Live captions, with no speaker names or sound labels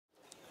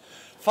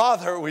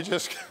Father, we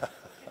just,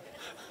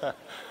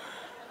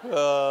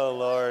 oh,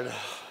 Lord.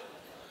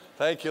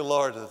 Thank you,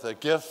 Lord, that the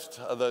gift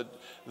of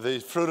the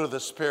fruit of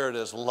the Spirit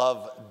is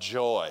love,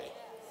 joy,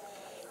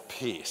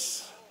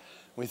 peace.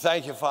 We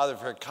thank you, Father,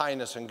 for your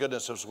kindness and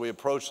goodness as we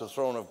approach the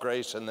throne of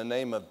grace in the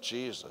name of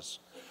Jesus.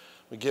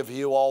 We give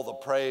you all the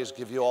praise,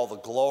 give you all the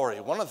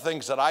glory. One of the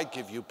things that I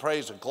give you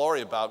praise and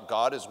glory about,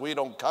 God, is we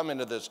don't come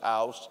into this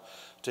house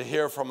to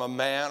hear from a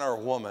man or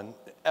woman.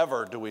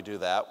 Ever do we do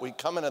that. We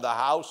come into the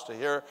house to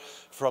hear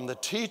from the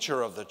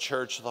teacher of the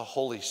church, the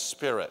Holy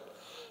Spirit.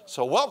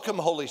 So welcome,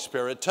 Holy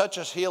Spirit. Touch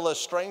us, heal us,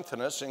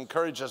 strengthen us,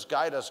 encourage us,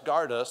 guide us,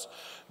 guard us,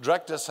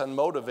 direct us, and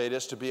motivate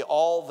us to be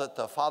all that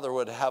the Father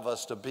would have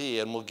us to be,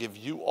 and we'll give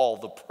you all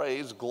the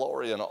praise,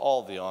 glory, and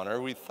all the honor.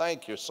 We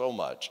thank you so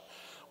much.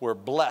 We're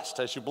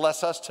blessed as you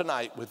bless us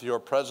tonight with your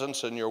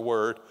presence and your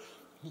word,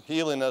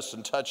 healing us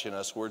and touching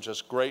us. We're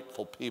just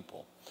grateful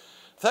people.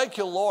 Thank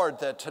you, Lord,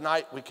 that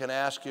tonight we can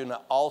ask you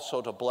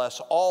also to bless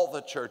all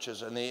the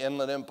churches in the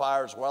Inland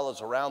Empire as well as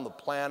around the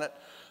planet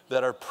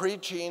that are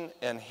preaching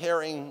and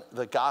hearing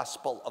the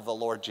gospel of the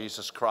Lord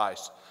Jesus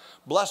Christ.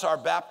 Bless our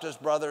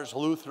Baptist brothers,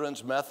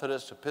 Lutherans,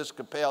 Methodists,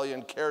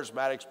 Episcopalian,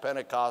 Charismatics,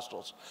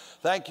 Pentecostals.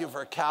 Thank you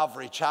for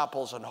Calvary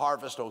Chapels and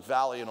Harvest Oak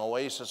Valley and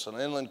Oasis and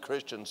Inland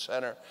Christian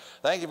Center.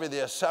 Thank you for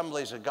the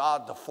Assemblies of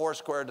God, the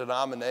Foursquare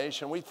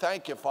denomination. We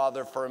thank you,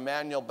 Father, for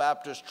Emmanuel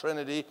Baptist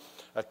Trinity,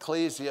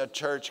 Ecclesia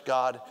Church,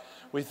 God.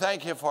 We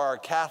thank you for our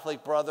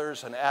Catholic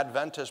brothers and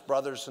Adventist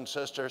brothers and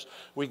sisters.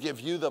 We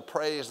give you the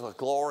praise, the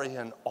glory,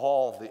 and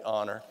all the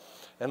honor.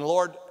 And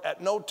Lord,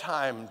 at no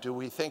time do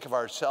we think of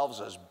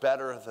ourselves as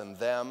better than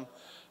them,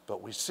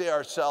 but we see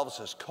ourselves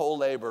as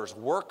co-laborers,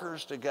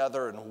 workers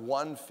together in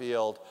one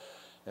field,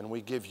 and we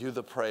give you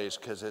the praise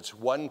because it's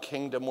one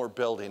kingdom we're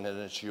building and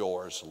it's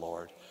yours,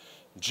 Lord.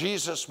 In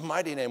Jesus'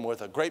 mighty name,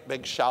 with a great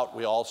big shout,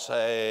 we all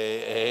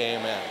say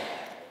amen.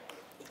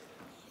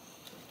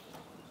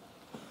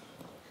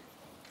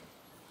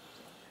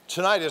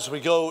 Tonight, as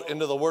we go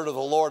into the word of the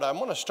Lord, I'm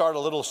going to start a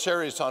little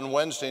series on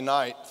Wednesday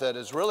night that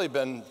has really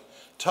been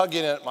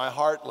tugging at my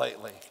heart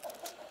lately.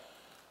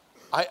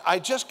 I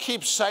just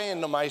keep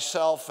saying to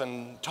myself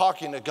and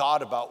talking to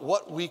God about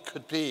what we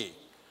could be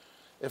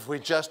if we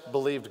just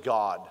believed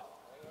God.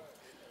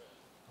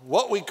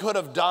 What we could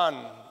have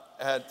done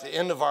at the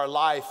end of our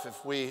life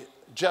if we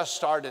just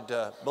started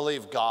to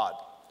believe God.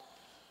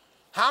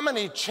 How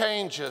many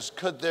changes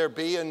could there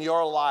be in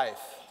your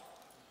life?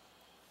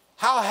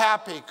 How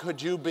happy could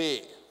you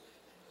be?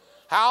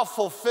 How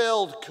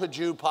fulfilled could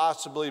you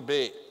possibly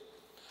be?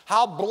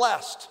 How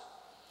blessed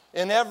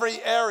in every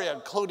area,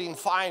 including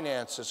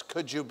finances,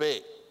 could you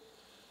be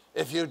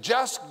if you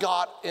just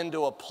got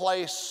into a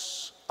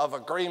place of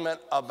agreement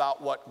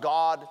about what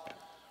God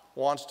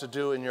wants to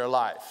do in your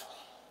life?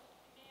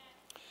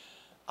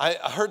 I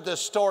heard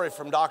this story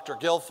from Dr.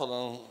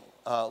 Gilfillan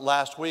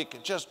last week.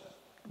 It just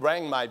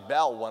rang my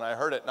bell when I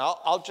heard it. And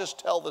I'll just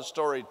tell the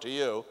story to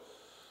you.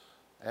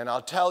 And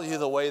I'll tell you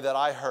the way that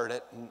I heard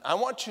it. And I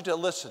want you to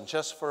listen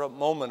just for a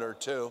moment or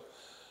two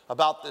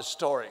about this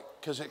story,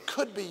 because it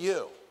could be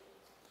you.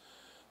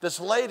 This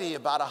lady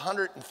about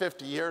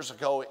 150 years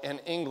ago in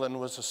England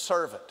was a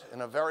servant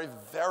in a very,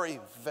 very,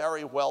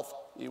 very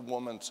wealthy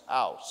woman's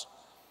house.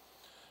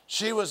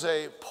 She was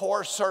a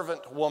poor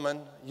servant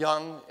woman,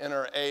 young in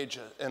her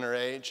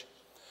age.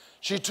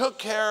 She took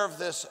care of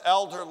this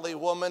elderly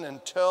woman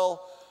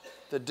until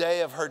the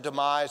day of her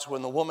demise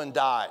when the woman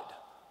died.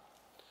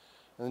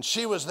 And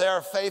she was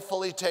there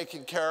faithfully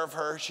taking care of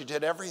her. She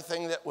did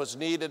everything that was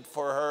needed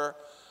for her,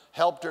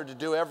 helped her to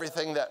do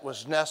everything that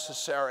was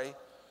necessary.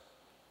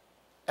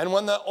 And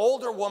when the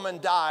older woman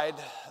died,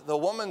 the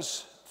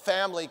woman's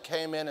family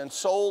came in and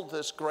sold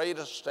this great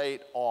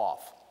estate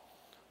off,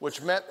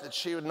 which meant that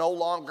she no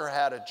longer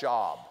had a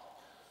job.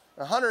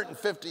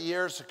 150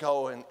 years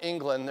ago in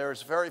England, there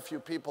was very few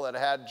people that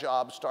had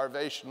jobs.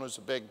 Starvation was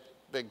a big,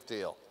 big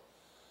deal.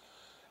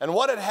 And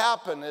what had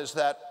happened is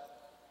that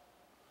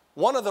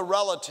one of the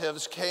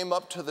relatives came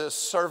up to this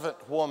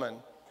servant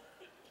woman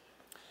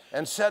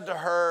and said to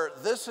her,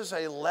 "This is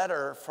a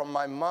letter from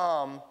my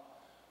mom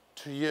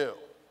to you."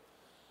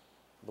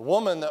 The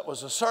woman that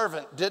was a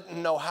servant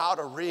didn't know how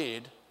to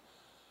read,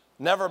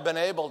 never been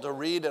able to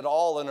read at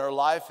all in her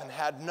life, and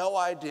had no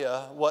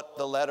idea what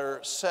the letter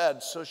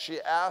said. So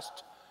she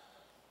asked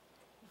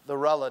the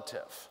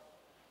relative,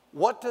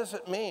 "What does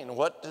it mean?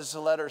 What does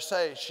the letter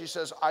say?" She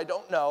says, "I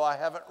don't know, I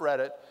haven't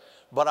read it,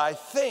 but I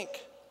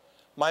think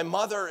my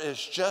mother is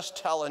just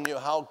telling you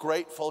how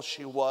grateful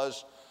she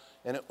was,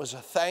 and it was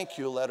a thank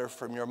you letter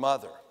from your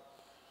mother."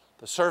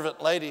 The servant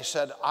lady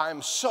said,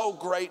 "I'm so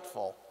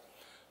grateful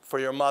for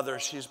your mother.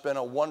 She's been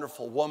a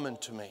wonderful woman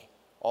to me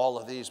all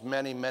of these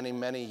many, many,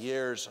 many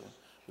years, and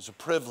it was a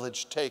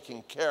privilege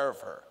taking care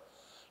of her."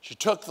 She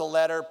took the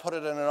letter, put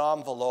it in an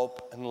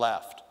envelope, and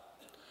left.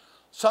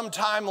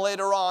 Sometime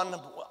later on,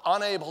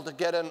 unable to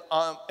get an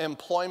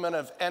employment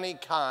of any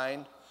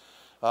kind,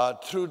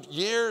 through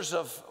years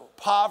of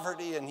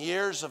poverty and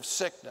years of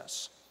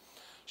sickness,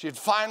 she had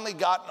finally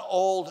gotten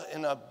old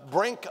in a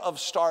brink of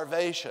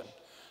starvation.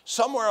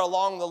 Somewhere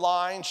along the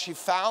line, she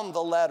found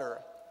the letter.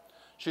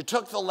 She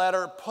took the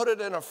letter, put it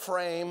in a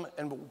frame,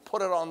 and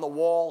put it on the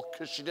wall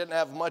because she didn't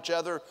have much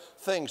other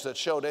things that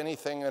showed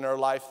anything in her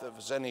life that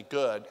was any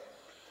good.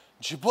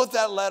 She put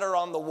that letter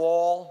on the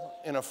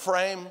wall in a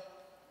frame,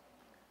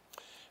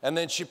 and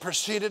then she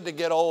proceeded to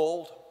get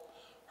old.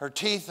 Her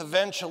teeth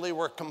eventually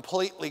were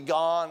completely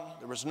gone.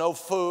 There was no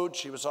food.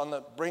 She was on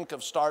the brink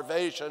of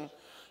starvation.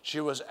 She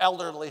was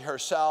elderly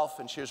herself,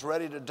 and she was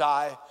ready to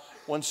die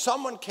when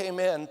someone came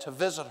in to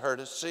visit her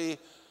to see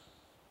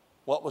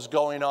what was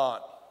going on.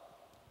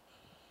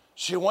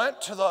 She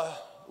went to the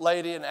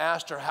lady and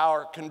asked her how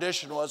her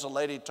condition was. The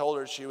lady told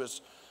her she was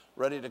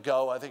ready to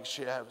go. I think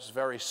she was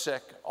very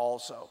sick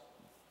also.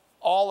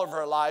 All of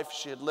her life,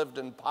 she had lived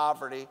in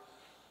poverty.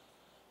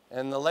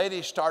 And the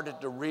lady started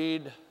to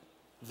read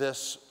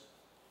this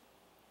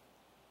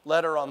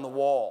letter on the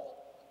wall.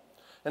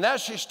 And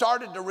as she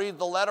started to read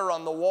the letter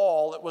on the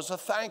wall, it was a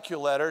thank you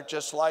letter,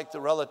 just like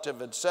the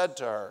relative had said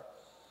to her.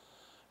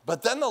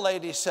 But then the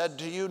lady said,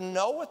 "Do you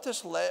know what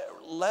this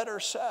letter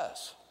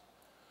says?"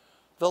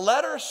 The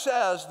letter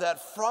says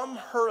that from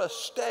her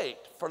estate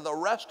for the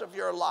rest of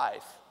your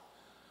life,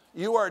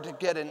 you are to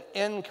get an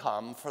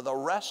income for the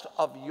rest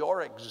of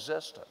your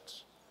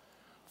existence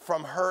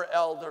from her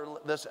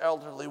this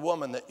elderly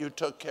woman that you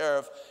took care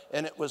of,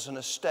 and it was an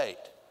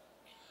estate.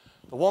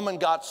 The woman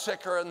got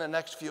sicker in the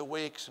next few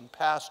weeks and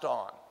passed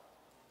on.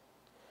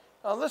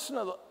 Now listen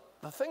to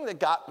the thing that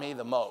got me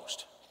the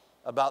most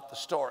about the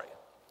story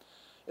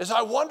is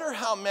I wonder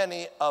how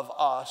many of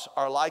us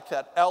are like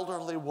that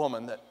elderly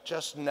woman that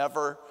just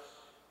never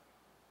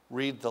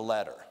read the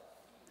letter.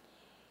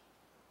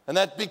 And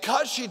that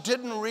because she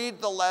didn't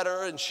read the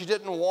letter and she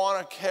didn't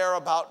want to care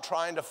about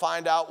trying to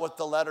find out what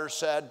the letter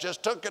said,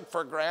 just took it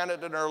for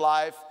granted in her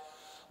life,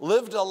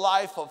 lived a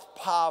life of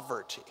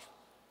poverty.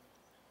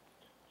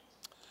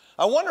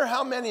 I wonder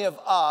how many of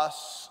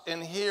us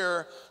in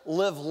here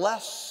live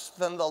less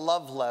than the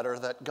love letter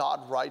that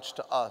God writes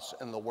to us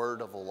in the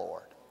word of the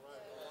Lord.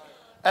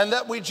 And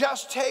that we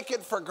just take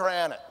it for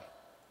granted.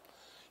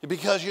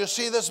 Because you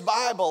see, this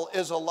Bible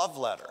is a love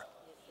letter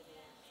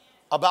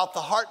about the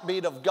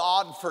heartbeat of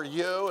God for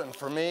you and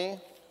for me,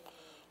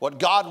 what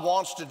God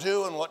wants to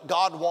do and what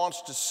God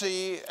wants to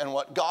see and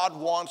what God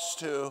wants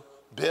to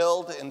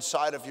build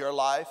inside of your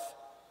life.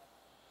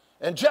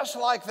 And just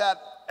like that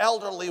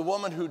elderly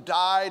woman who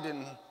died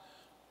in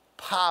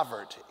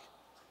poverty,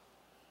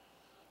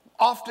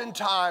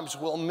 oftentimes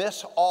we'll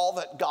miss all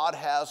that God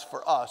has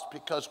for us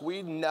because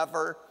we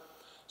never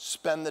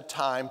spend the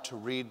time to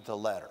read the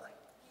letter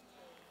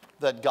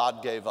that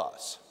God gave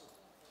us.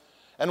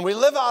 And we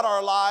live out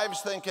our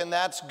lives thinking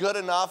that's good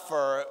enough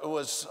or it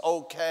was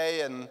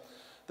okay and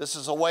this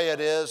is the way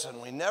it is,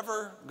 and we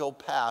never go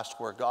past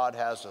where God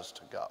has us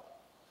to go.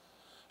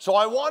 So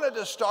I wanted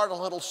to start a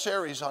little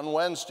series on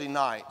Wednesday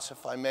nights,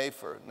 if I may,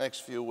 for the next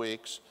few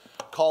weeks,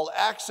 called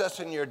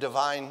Accessing Your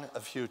Divine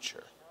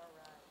Future.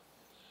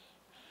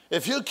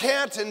 If you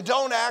can't and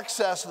don't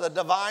access the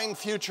divine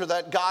future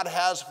that God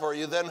has for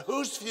you, then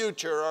whose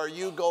future are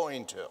you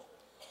going to?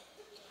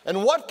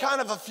 And what kind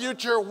of a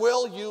future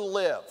will you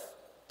live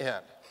in?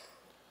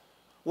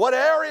 What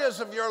areas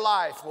of your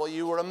life will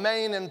you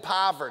remain in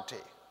poverty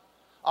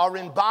or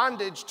in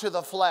bondage to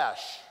the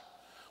flesh?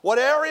 What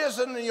areas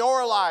in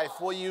your life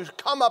will you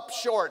come up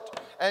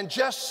short and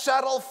just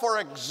settle for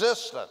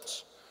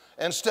existence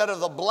instead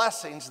of the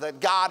blessings that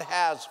God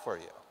has for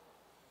you?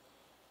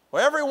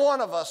 Well, every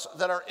one of us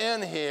that are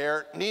in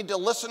here need to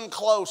listen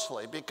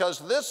closely because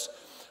this,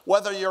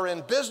 whether you're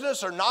in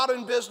business or not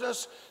in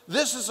business,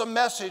 this is a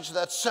message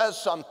that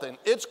says something.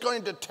 It's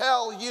going to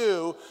tell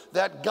you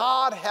that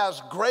God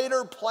has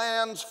greater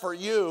plans for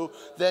you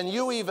than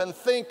you even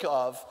think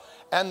of.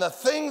 And the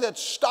thing that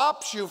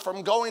stops you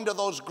from going to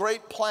those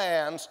great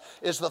plans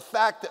is the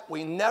fact that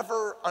we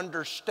never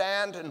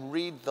understand and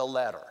read the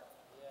letter.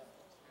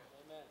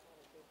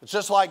 It's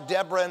just like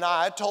Deborah and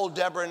I. I told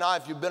Deborah and I,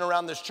 if you've been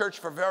around this church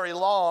for very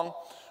long,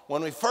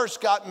 when we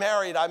first got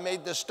married, I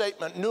made this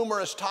statement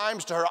numerous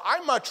times to her.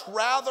 I much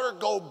rather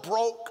go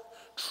broke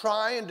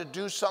trying to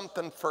do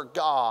something for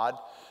God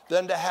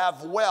than to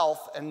have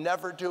wealth and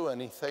never do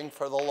anything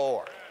for the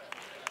Lord.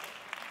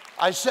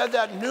 I said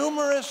that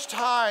numerous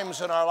times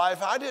in our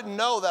life. I didn't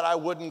know that I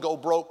wouldn't go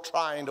broke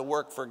trying to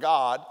work for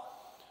God.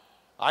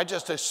 I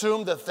just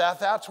assumed that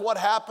that's what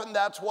happened,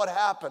 that's what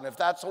happened. If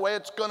that's the way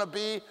it's going to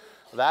be,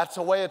 that's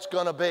the way it's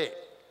going to be.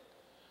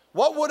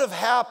 What would have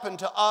happened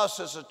to us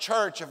as a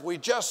church if we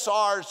just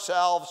saw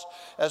ourselves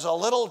as a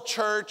little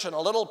church in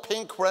a little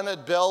pink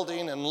rented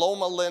building in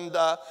Loma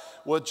Linda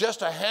with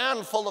just a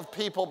handful of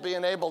people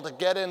being able to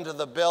get into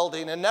the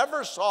building and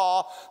never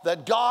saw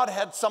that God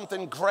had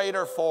something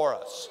greater for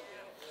us?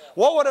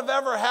 What would have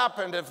ever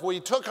happened if we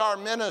took our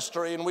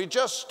ministry and we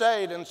just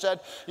stayed and said,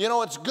 you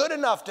know, it's good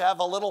enough to have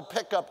a little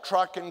pickup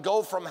truck and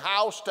go from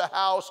house to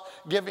house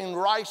giving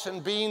rice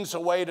and beans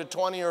away to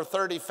 20 or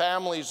 30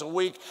 families a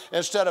week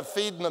instead of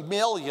feeding the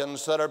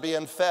millions that are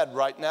being fed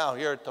right now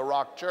here at the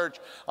Rock Church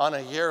on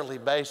a yearly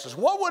basis?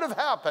 What would have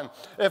happened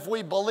if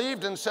we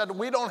believed and said,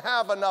 we don't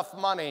have enough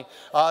money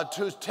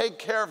to take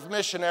care of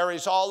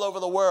missionaries all over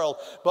the world,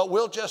 but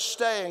we'll just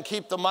stay and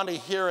keep the money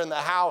here in the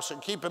house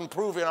and keep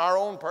improving our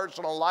own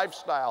personal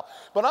lifestyle?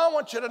 But I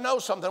want you to know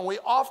something. We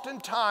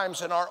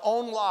oftentimes in our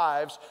own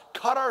lives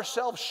cut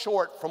ourselves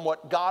short from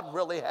what God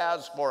really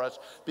has for us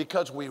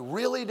because we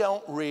really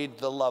don't read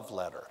the love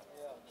letter.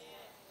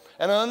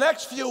 And in the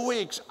next few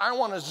weeks, I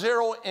want to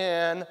zero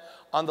in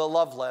on the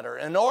love letter.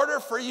 In order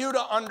for you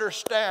to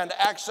understand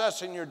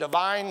accessing your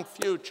divine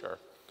future,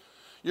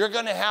 you're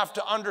going to have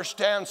to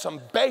understand some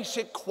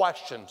basic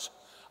questions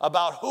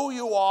about who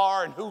you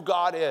are and who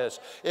God is.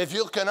 If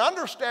you can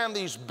understand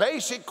these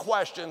basic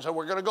questions, and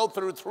we're going to go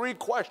through 3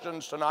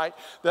 questions tonight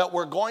that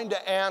we're going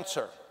to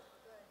answer.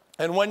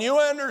 And when you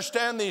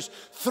understand these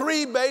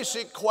 3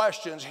 basic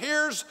questions,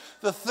 here's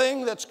the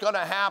thing that's going to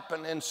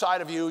happen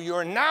inside of you.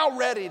 You're now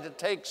ready to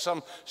take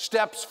some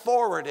steps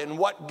forward in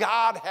what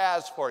God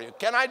has for you.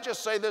 Can I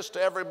just say this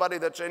to everybody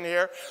that's in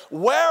here?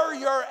 Where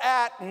you're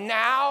at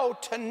now,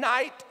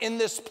 tonight, in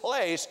this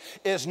place,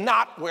 is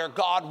not where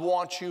God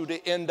wants you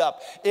to end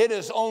up. It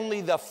is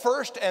only the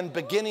first and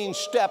beginning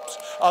steps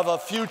of a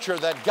future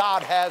that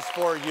God has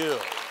for you.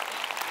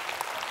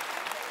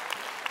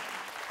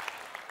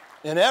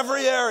 In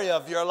every area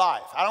of your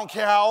life. I don't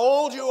care how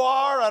old you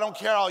are. I don't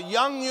care how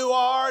young you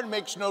are. It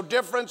makes no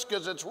difference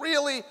because it's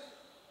really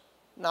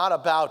not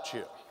about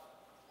you.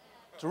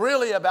 It's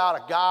really about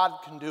a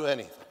God can do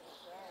anything.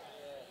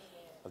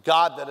 A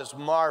God that is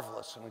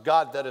marvelous and a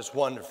God that is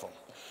wonderful.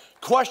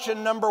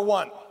 Question number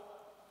 1.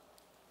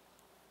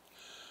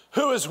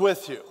 Who is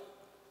with you?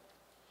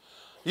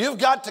 You've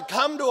got to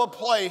come to a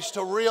place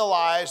to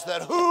realize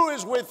that who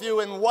is with you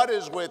and what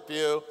is with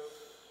you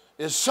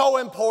is so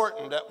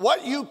important. That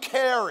what you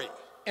carry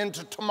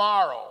into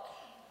tomorrow,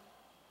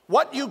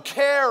 what you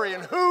carry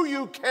and who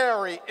you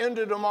carry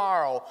into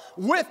tomorrow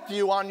with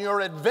you on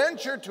your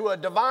adventure to a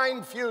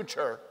divine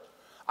future,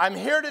 I'm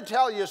here to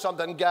tell you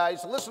something,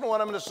 guys. Listen to what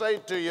I'm going to say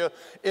to you.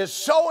 Is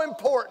so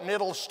important.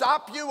 It'll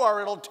stop you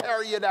or it'll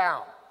tear you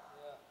down.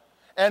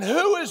 And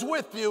who is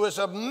with you is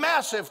a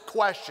massive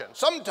question.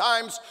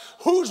 Sometimes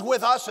who's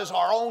with us is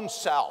our own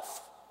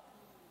self.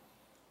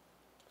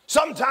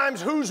 Sometimes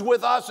who's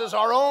with us is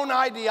our own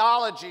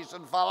ideologies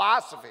and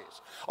philosophies,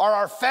 or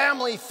our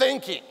family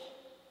thinking,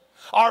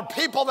 our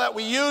people that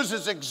we use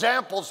as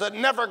examples that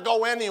never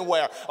go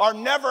anywhere, are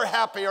never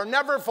happy, are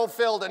never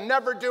fulfilled, and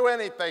never do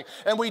anything.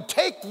 And we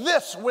take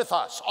this with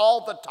us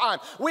all the time.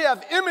 We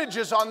have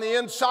images on the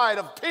inside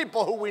of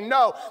people who we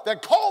know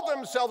that call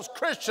themselves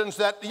Christians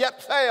that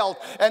yet failed,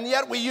 and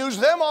yet we use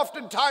them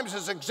oftentimes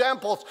as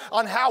examples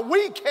on how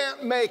we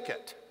can't make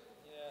it.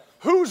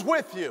 Yeah. Who's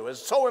with you is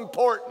so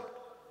important.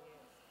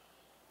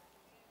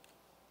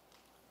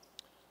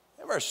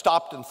 Ever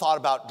stopped and thought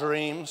about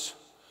dreams?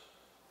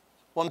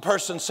 One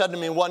person said to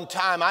me one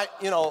time,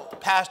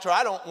 Pastor,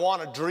 I don't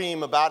want to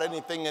dream about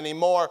anything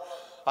anymore.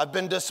 I've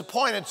been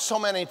disappointed so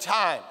many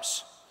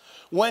times.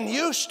 When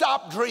you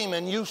stop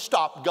dreaming, you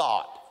stop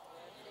God.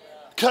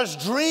 Because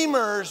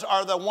dreamers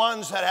are the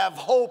ones that have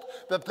hope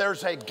that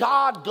there's a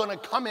God going to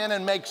come in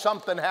and make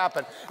something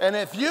happen. And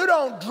if you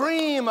don't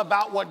dream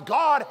about what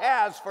God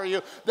has for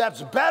you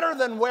that's better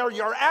than where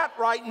you're at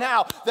right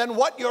now, then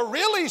what you're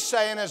really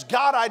saying is,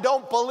 God, I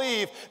don't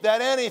believe that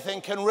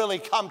anything can really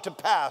come to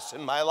pass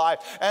in my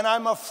life. And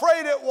I'm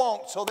afraid it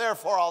won't, so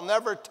therefore I'll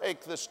never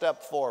take the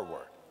step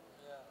forward.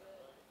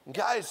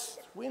 Guys,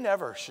 we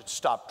never should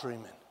stop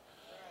dreaming.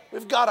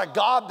 We've got a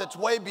God that's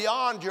way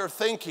beyond your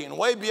thinking,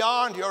 way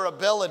beyond your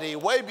ability,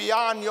 way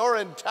beyond your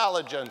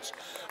intelligence.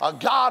 A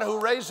God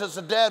who raises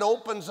the dead,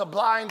 opens the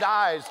blind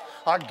eyes.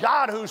 A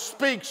God who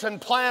speaks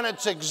and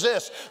planets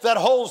exist, that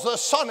holds the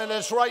sun at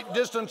its right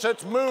distance,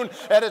 its moon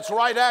at its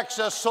right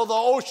axis, so the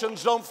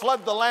oceans don't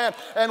flood the land.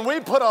 And we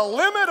put a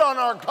limit on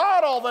our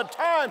God all the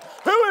time.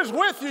 Who is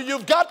with you?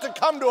 You've got to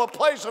come to a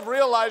place of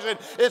realizing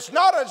it's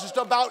not just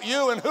about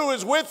you and who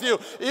is with you.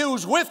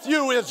 Who's with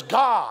you is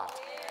God.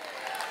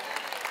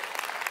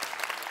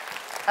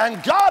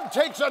 And God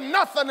takes a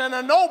nothing and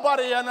a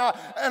nobody and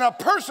a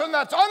person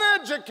that's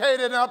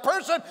uneducated and a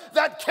person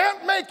that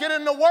can't make it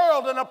in the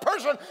world and a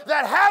person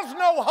that has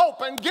no hope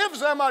and gives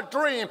them a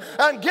dream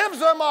and gives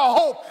them a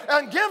hope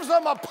and gives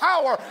them a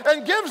power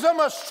and gives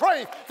them a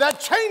strength that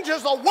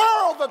changes the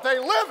world that they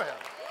live in.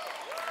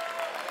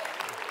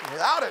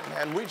 Without it,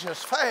 man, we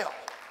just fail.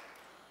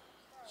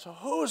 So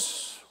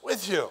who's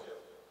with you?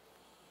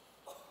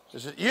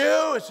 Is it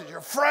you? Is it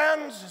your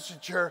friends? Is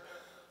it your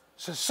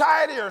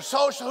society or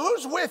social?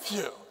 Who's with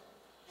you?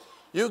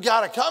 You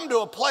got to come to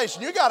a place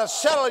and you got to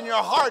settle in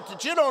your heart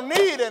that you don't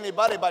need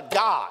anybody but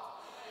God.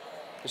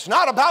 It's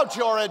not about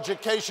your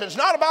education. It's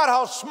not about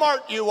how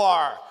smart you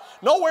are.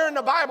 Nowhere in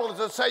the Bible does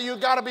it say you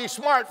got to be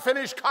smart,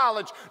 finish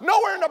college.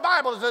 Nowhere in the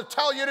Bible does it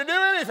tell you to do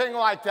anything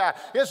like that.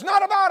 It's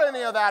not about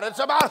any of that. It's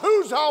about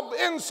who's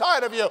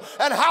inside of you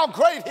and how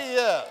great he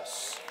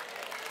is.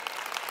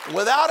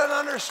 Without an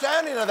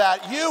understanding of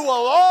that, you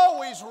will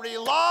always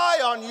rely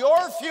on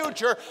your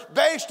future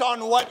based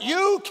on what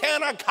you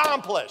can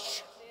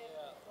accomplish.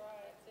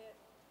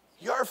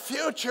 Your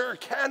future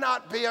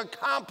cannot be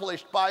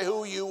accomplished by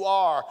who you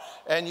are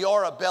and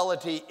your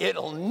ability.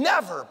 It'll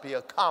never be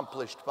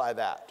accomplished by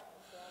that.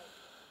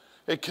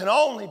 It can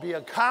only be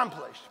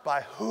accomplished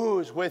by who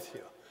is with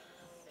you.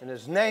 And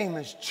his name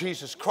is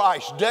Jesus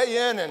Christ,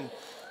 day in and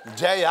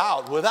day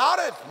out. Without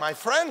it, my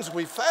friends,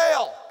 we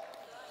fail.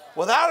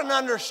 Without an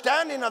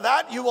understanding of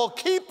that, you will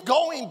keep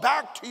going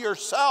back to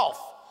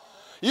yourself.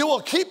 You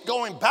will keep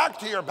going back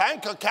to your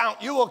bank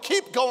account. You will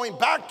keep going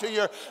back to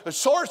your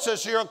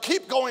sources. You'll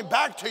keep going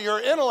back to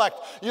your intellect.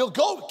 You'll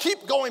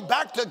keep going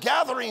back to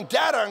gathering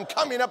data and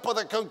coming up with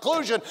a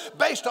conclusion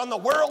based on the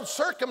world's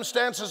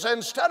circumstances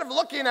instead of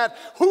looking at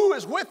who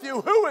is with you.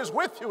 Who is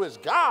with you is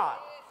God.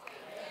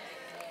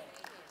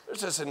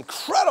 There's this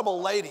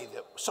incredible lady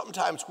that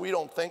sometimes we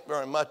don't think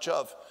very much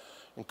of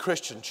in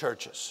Christian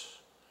churches.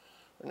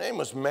 Her name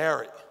was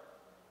Mary.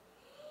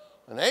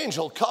 An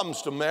angel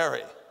comes to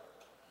Mary.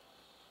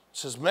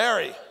 Says,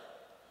 Mary,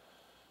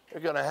 you're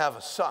going to have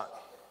a son.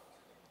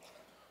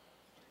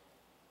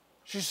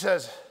 She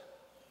says,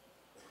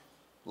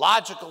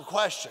 logical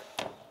question.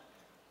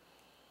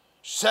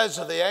 She says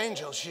to the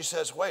angel, she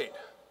says, wait,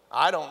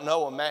 I don't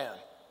know a man.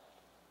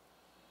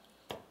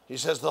 He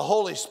says, the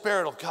Holy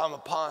Spirit will come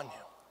upon you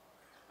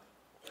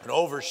and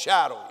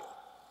overshadow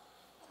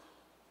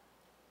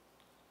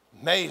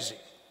you. Amazing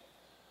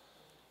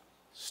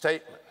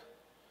statement.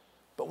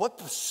 But what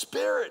the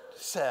Spirit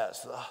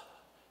says,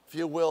 if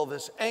you will,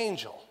 this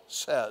angel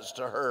says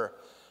to her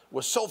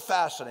was so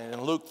fascinating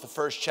in Luke, the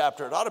first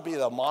chapter. It ought to be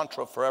the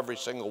mantra for every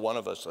single one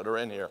of us that are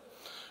in here.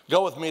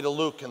 Go with me to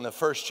Luke in the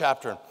first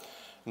chapter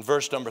in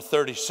verse number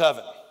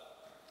 37.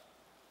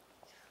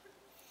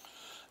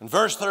 In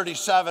verse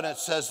 37 it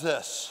says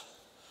this,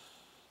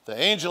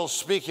 the angel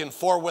speaking,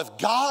 for with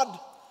God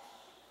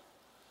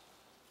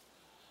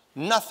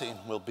nothing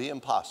will be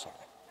impossible.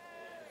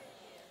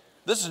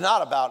 This is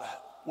not about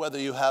whether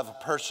you have a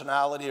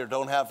personality or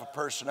don't have a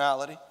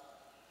personality.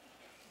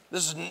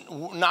 This is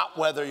not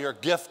whether you're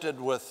gifted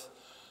with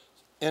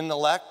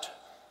intellect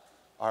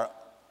or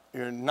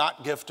you're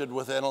not gifted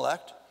with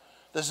intellect.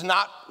 This is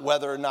not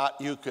whether or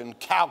not you can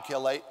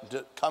calculate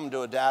to come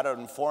to a data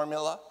and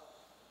formula.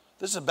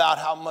 This is about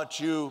how much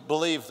you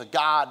believe the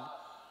God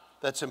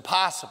that's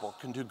impossible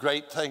can do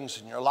great things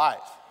in your life.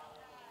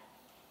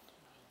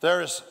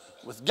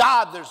 With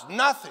God, there's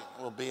nothing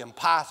will be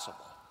impossible.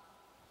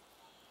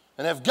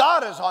 And if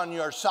God is on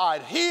your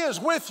side, he is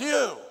with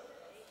you.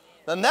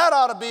 Then that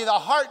ought to be the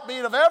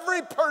heartbeat of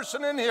every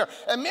person in here.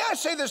 And may I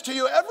say this to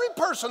you, every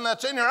person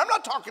that's in here, I'm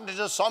not talking to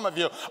just some of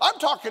you, I'm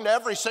talking to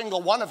every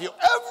single one of you,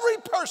 every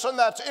person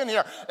that's in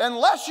here,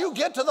 unless you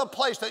get to the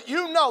place that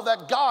you know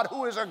that God,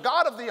 who is a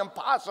God of the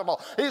impossible,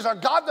 he's a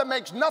God that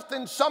makes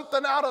nothing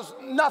something out of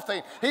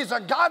nothing. He's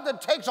a God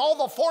that takes all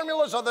the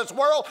formulas of this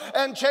world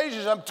and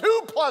changes them.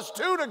 2 +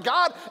 2 to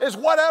God is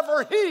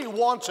whatever he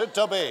wants it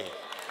to be.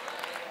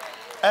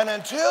 And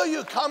until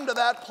you come to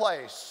that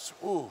place,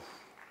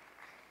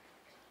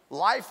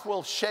 life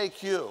will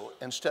shake you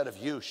instead of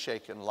you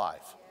shaking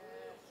life.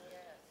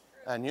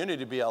 And you need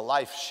to be a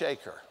life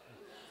shaker,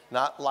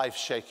 not life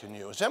shaking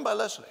you. Is anybody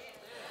listening?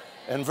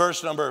 In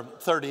verse number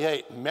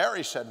 38,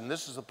 Mary said, and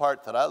this is the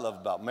part that I love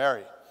about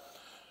Mary,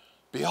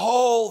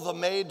 behold the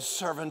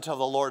maidservant of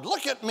the Lord.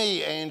 Look at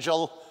me,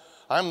 angel.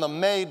 I'm the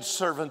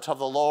maidservant of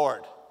the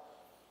Lord.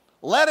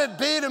 Let it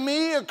be to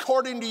me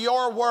according to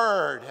your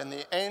word. And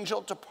the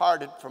angel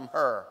departed from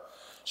her.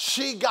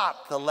 She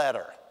got the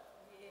letter.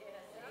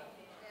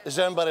 Is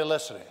anybody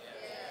listening?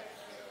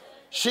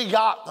 She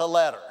got the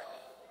letter.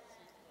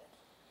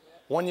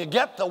 When you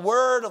get the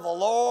word of the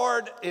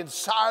Lord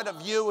inside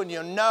of you and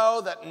you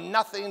know that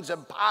nothing's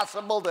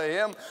impossible to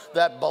him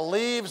that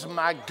believes,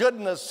 my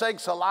goodness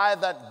sakes alive,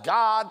 that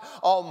God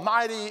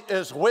Almighty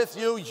is with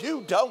you,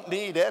 you don't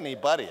need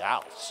anybody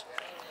else.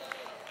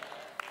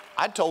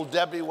 I told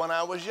Debbie when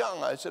I was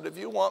young, I said, if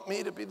you want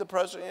me to be the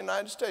President of the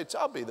United States,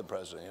 I'll be the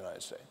President of the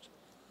United States.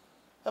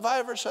 Have I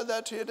ever said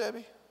that to you,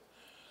 Debbie?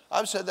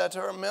 I've said that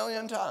to her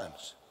 1,000,000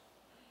 times.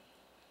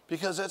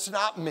 Because it's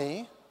not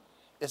me,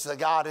 it's the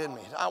God in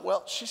me.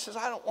 Well, she says,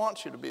 I don't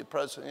want you to be the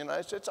President of the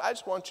United States. I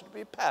just want you to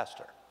be a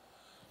pastor.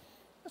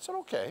 I said,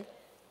 okay,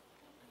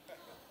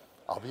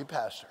 I'll be a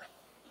pastor.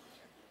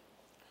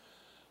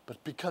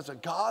 But because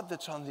of God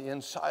that's on the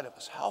inside of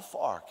us, how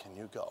far can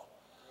you go?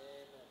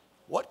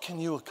 What can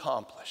you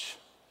accomplish?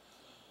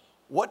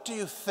 What do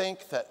you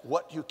think that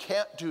what you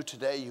can't do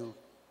today you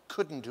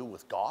couldn't do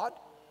with God?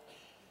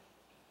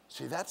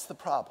 See, that's the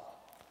problem.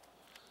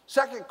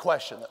 Second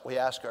question that we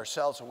ask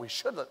ourselves, and we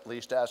should at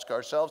least ask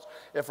ourselves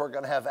if we're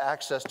going to have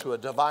access to a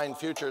divine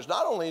future, is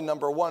not only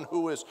number one,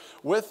 who is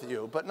with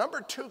you, but number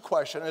two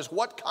question is,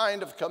 what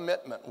kind of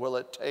commitment will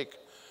it take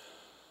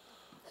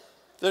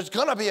There's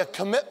going to be a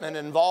commitment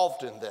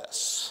involved in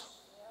this.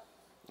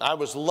 I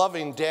was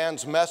loving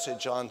Dan's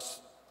message on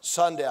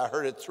Sunday. I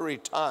heard it 3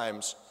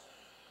 times.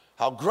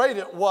 How great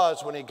it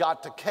was when he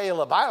got to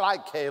Caleb. I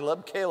like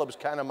Caleb. Caleb's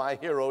kind of my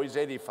hero. He's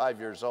 85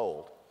 years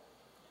old.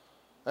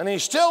 And he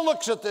still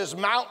looks at this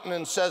mountain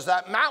and says,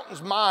 that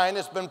mountain's mine.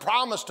 It's been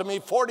promised to me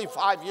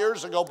 45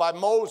 years ago by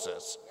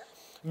Moses.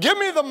 Give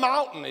me the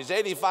mountain. He's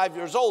 85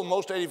 years old.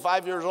 Most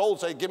 85 years old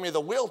say, give me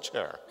the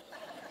wheelchair.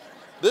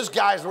 This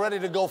guy's ready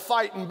to go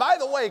fight. And by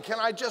the way, can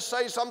I just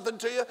say something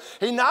to you?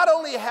 He not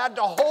only had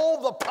to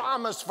hold the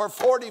promise for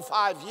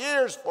 45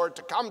 years for it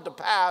to come to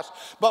pass,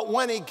 but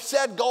when he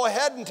said, go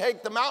ahead and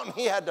take the mountain,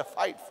 he had to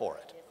fight for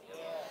it.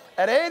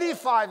 At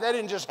 85, they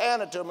didn't just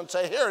hand it to him and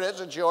say, here it is,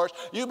 it's yours.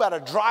 You better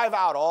drive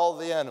out all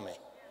the enemy.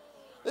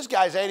 This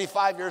guy's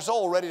 85 years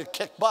old, ready to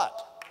kick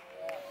butt.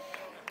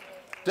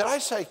 Did I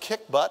say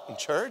kick butt in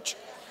church?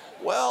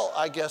 Well,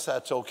 I guess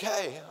that's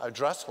okay. I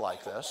dress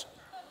like this.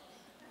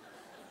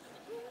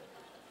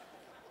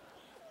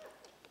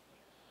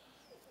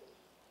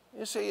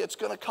 You see, it's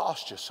going to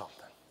cost you something.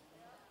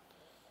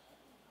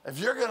 If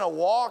you're going to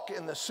walk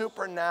in the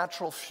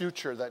supernatural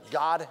future that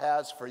God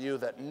has for you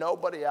that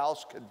nobody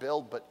else could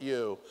build but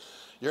you,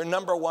 you're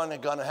number one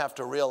going to have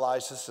to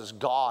realize this is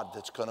God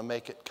that's going to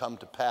make it come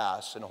to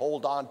pass, and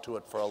hold on to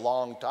it for a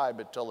long time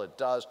until it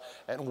does,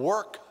 and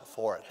work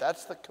for it.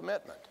 That's the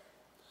commitment.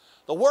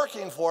 The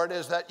working for it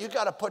is that you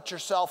got to put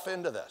yourself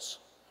into this.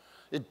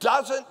 It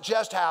doesn't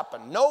just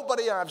happen.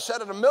 Nobody, and I've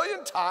said it a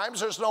million times,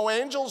 there's no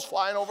angels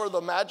flying over the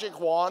magic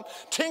wand.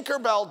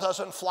 Tinkerbell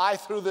doesn't fly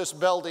through this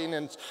building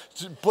and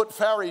put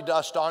fairy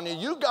dust on you.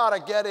 You got to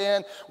get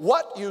in.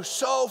 What you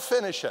sow,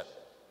 finish it.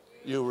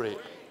 You reap.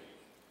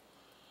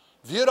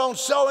 If you don't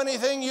sow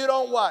anything, you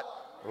don't what?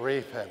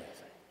 Reap anything.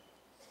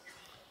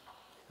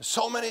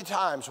 So many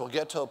times we'll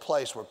get to a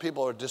place where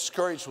people are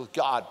discouraged with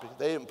God because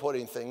they didn't put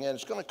anything in.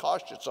 It's going to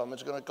cost you something.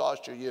 It's going to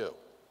cost you.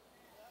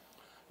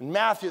 In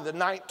Matthew, the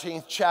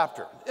 19th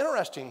chapter,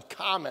 interesting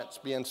comments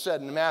being said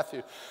in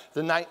Matthew,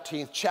 the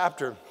 19th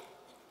chapter.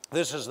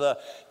 This is the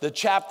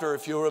chapter,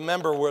 if you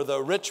remember, where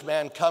the rich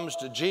man comes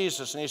to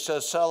Jesus and he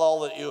says, sell all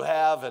that you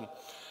have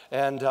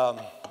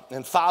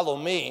and follow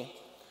me.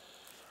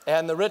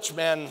 And the rich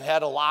man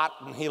had a lot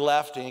and he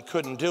left and he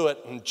couldn't do it.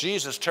 And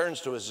Jesus turns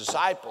to his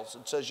disciples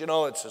and says, you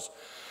know,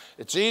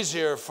 it's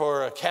easier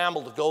for a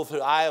camel to go through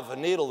the eye of a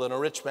needle than a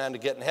rich man to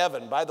get in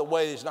heaven. By the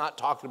way, he's not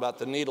talking about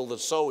the needle, the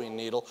sewing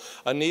needle.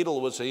 A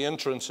needle was the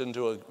entrance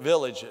into a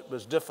village. It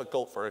was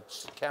difficult for a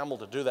camel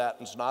to do that,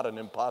 and it's not an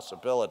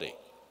impossibility.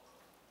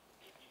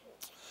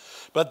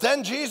 But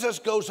then Jesus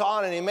goes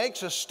on and he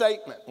makes a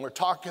statement. We're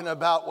talking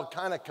about what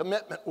kind of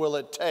commitment will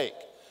it take.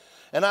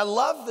 And I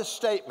love this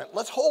statement.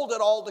 Let's hold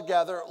it all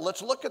together.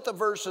 Let's look at the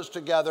verses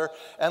together,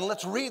 and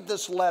let's read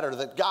this letter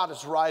that God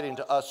is writing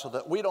to us so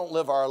that we don't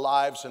live our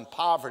lives in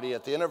poverty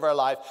at the end of our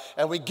life.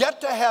 And we get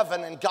to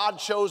heaven, and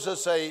God shows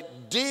us a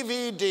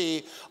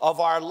DVD of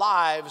our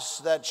lives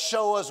that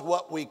show us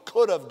what we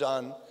could have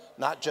done,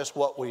 not just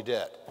what we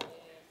did.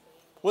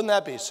 Wouldn't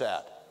that be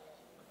sad?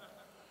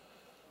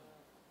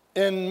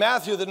 In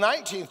Matthew, the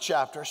 19th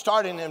chapter,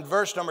 starting in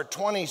verse number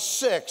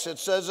 26, it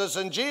says this,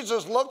 and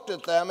Jesus looked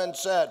at them and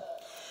said,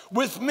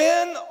 with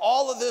men,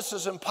 all of this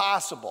is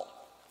impossible.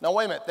 Now,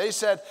 wait a minute. They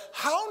said,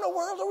 how in the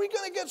world are we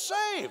going to get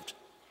saved?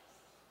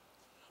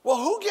 Well,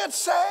 who gets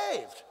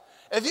saved?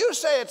 If you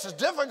say it's as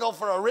difficult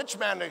for a rich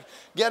man to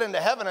get into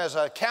heaven as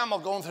a camel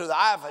going through the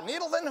eye of a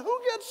needle, then who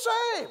gets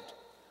saved?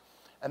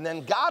 And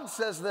then God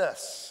says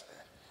this.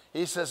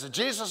 He says,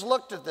 Jesus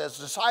looked at his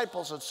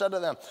disciples and said to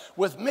them,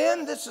 with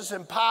men, this is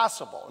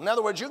impossible. In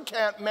other words, you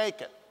can't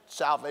make it,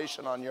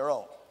 salvation on your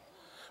own.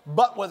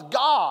 But with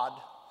God,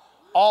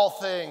 all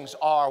things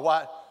are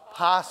what?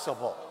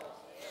 Possible.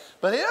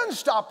 But he doesn't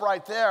stop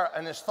right there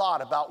in his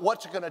thought about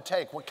what's it going to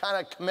take. What kind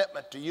of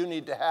commitment do you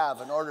need to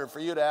have in order for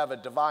you to have a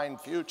divine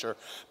future?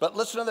 But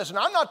listen to this. And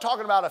I'm not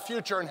talking about a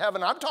future in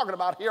heaven. I'm talking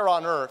about here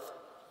on earth.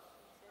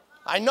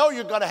 I know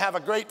you're going to have a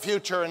great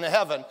future in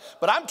heaven,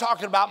 but I'm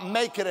talking about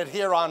making it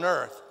here on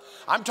earth.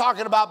 I'm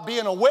talking about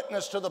being a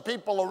witness to the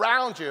people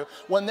around you.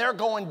 When they're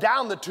going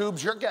down the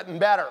tubes, you're getting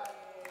better.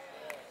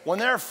 When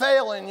they're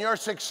failing, you're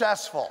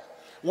successful.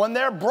 When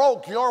they're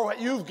broke,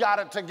 you've got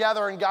it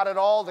together and got it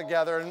all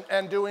together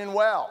and doing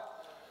well.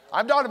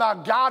 I'm talking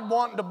about God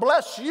wanting to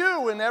bless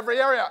you in every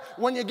area.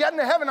 When you get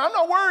into heaven, I'm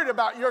not worried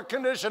about your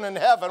condition in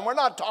heaven. We're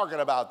not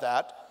talking about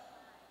that.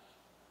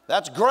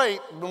 That's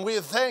great, and we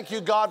thank you,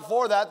 God,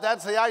 for that.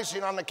 That's the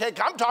icing on the cake.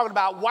 I'm talking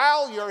about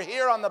while you're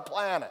here on the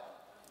planet.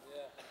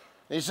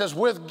 Yeah. He says,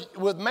 with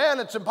man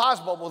it's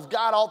impossible, but with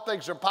God all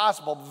things are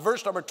possible.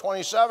 Verse number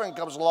 27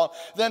 comes along.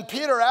 Then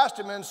Peter asked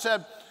him and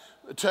said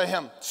to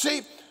him,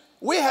 see,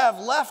 we have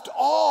left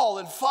all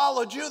and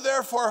followed you,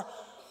 therefore,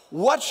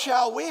 what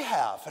shall we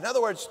have? In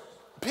other words,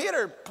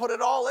 Peter put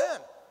it all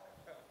in.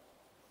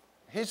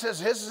 He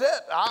says, this is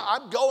it.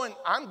 I'm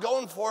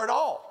going for it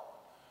all.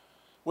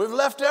 We've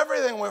left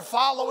everything. We're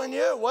following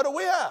you. What do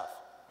we have?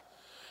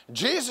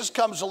 Jesus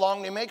comes along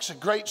and he makes a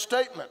great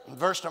statement in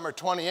verse number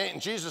 28.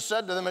 And Jesus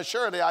said to them,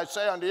 assuredly I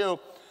say unto you,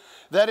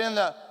 that in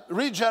the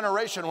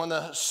regeneration, when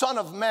the Son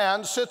of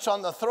Man sits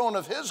on the throne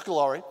of his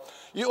glory,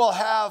 you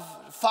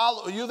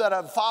that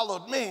have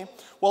followed me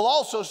will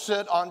also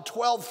sit on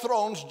 12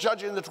 thrones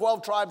judging the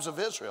 12 tribes of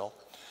Israel.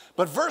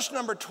 But verse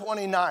number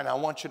 29, I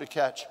want you to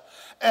catch.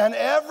 And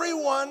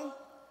everyone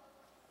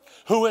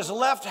who has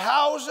left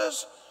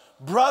houses,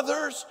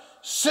 brothers,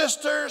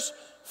 sisters,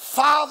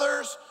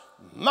 fathers,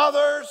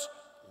 mothers,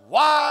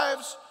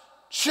 wives,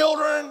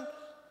 children,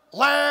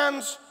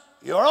 lands,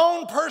 your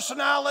own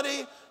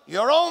personality,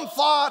 your own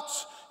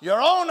thoughts,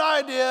 your own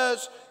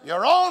ideas,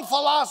 your own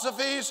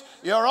philosophies,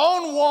 your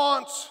own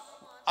wants.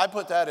 I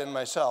put that in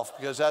myself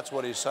because that's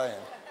what he's saying.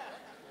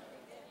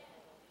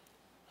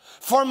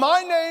 For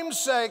my name's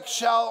sake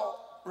shall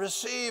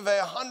receive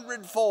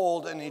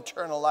 100-fold in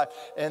eternal life.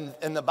 And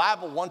in the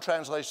Bible, one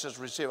translation says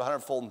receive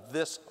 100-fold in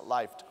this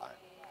lifetime.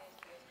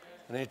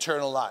 In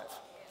eternal life.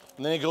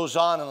 And then he goes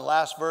on in the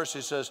last verse,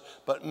 he says,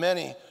 but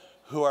many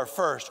who are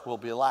first will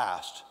be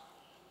last,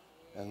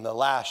 and the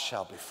last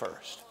shall be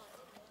first.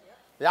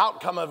 The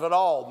outcome of it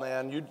all,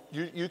 man,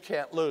 you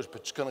can't lose,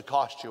 but it's going to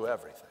cost you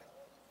everything.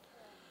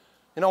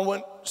 You know,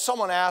 when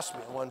someone asked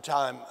me one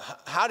time,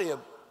 how do you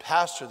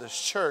pastor this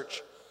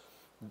church?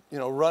 You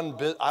know,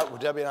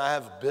 Debbie and I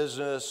have a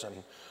business, and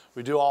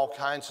we do all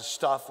kinds of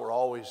stuff. We're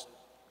always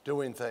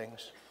doing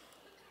things.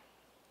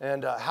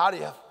 And how do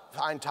you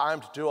find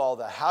time to do all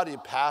that? How do you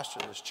pastor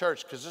this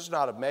church? Because it's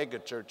not a mega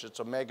church. It's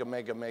a mega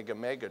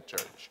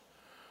church.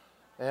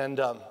 And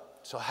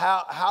so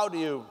how do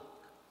you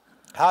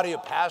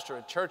pastor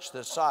a church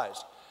this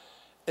size?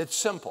 It's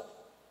simple.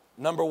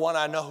 Number one,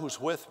 I know who's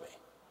with me.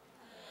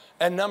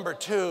 And number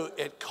two,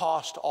 it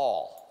cost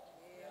all.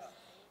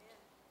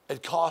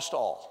 It cost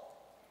all.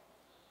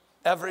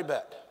 Every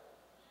bit.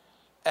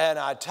 And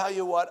I tell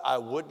you what, I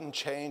wouldn't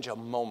change a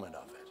moment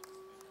of it.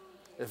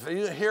 If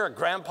you hear a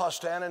grandpa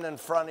standing in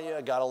front of you,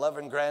 I got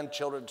 11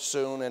 grandchildren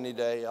soon, any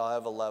day I'll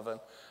have 11.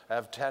 I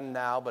have 10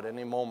 now, but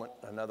any moment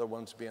another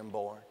one's being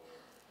born.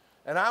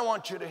 And I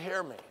want you to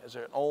hear me as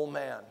an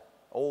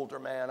older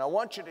man. I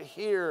want you to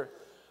hear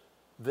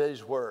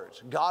these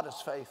words. God is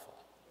faithful.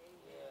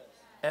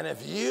 And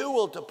if you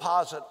will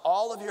deposit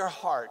all of your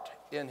heart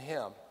in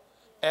him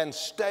and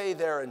stay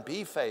there and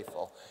be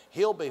faithful,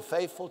 he'll be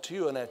faithful to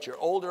you. And at your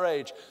older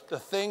age, the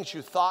things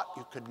you thought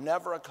you could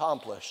never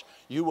accomplish,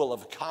 you will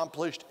have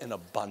accomplished in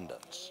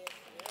abundance.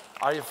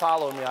 Are you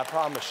following me? I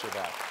promise you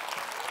that.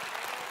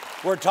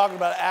 We're talking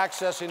about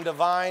accessing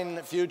divine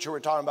future.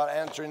 We're talking about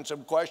answering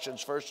some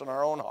questions first in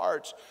our own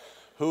hearts.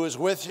 Who is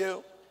with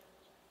you?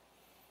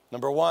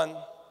 Number one.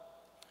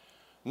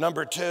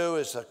 Number two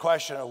is the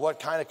question of what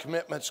kind of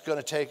commitment it's going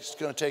to take. It's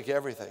going to take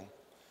everything.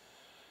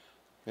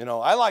 You know,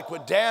 I like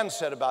what Dan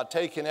said about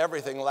taking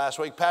everything last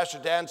week. Pastor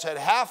Dan said,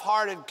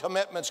 half-hearted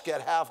commitments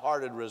get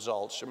half-hearted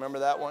results. Remember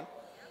that one?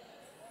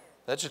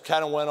 That just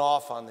kind of went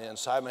off on the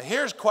inside. But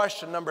here's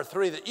question number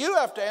three that you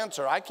have to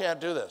answer. I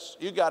can't do this.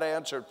 You got to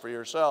answer it for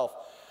yourself.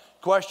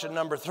 Question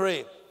number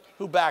three,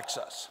 who backs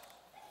us?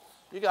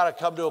 You got to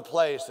come to a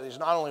place that he's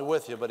not only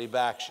with you, but he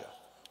backs you.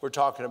 We're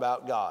talking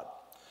about God.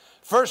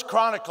 1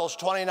 Chronicles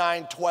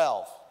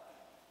 29:12.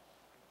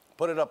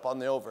 Put it up on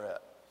the overhead.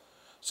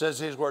 Says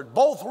these words,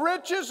 both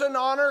riches and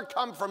honor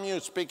come from you,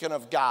 speaking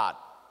of God.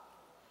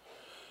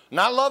 And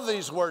I love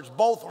these words,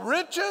 both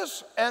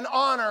riches and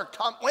honor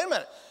come. Wait a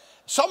minute.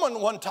 Someone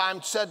one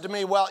time said to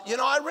me, well, you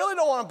know, I really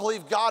don't want to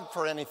believe God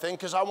for anything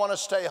because I want to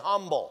stay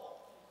humble.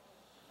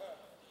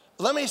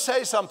 Let me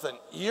say something.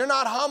 You're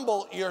not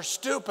humble, you're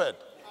stupid.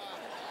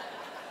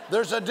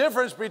 There's a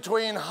difference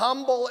between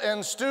humble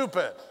and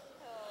stupid.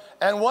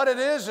 And what it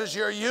is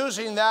you're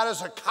using that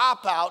as a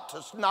cop-out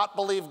to not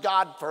believe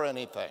God for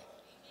anything.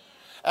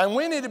 And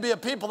we need to be a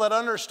people that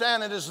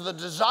understand it is the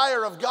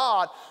desire of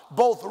God.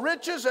 Both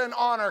riches and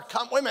honor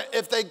come. Wait a minute.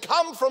 If they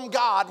come from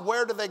God,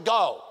 where do they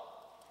go?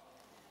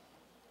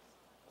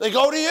 They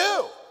go to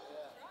you.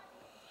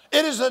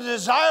 It is the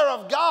desire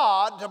of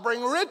God to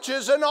bring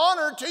riches and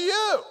honor to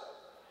you.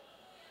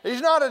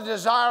 He's not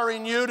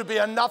desiring you to be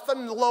a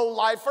nothing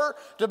low-lifer,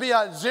 to be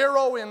a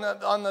zero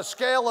on the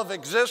scale of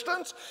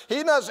existence.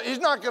 He's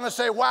not going to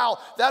say, wow,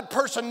 that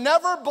person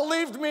never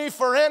believed me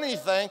for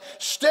anything,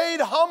 stayed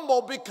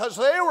humble because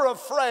they were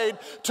afraid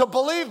to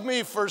believe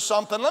me for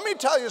something. Let me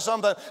tell you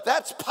something.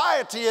 That's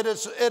piety. It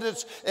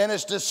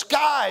is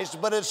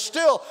disguised, but it's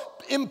still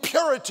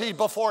impurity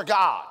before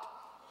God.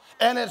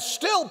 And it's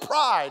still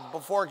pride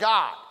before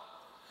God.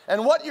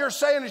 And what you're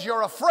saying is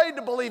you're afraid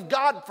to believe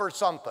God for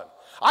something.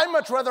 I'd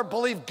much rather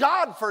believe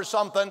God for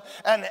something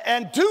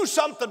and do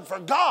something for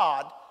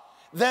God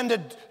than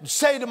to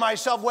say to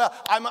myself, well,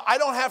 I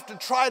don't have to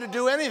try to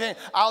do anything.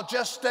 I'll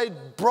just stay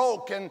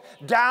broke and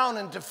down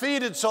and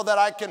defeated so that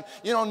I can,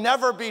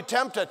 never be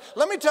tempted.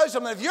 Let me tell you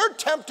something. If you're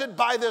tempted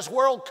by this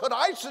world, could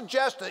I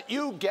suggest that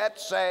you get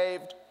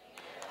saved?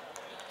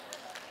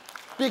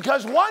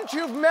 Because once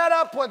you've met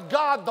up with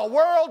God, the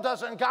world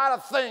doesn't got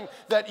a thing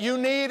that you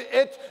need.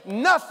 It's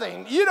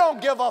nothing. You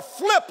don't give a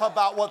flip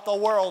about what the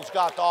world's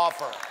got to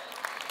offer.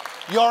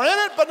 You're in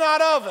it, but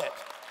not of it.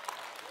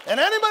 And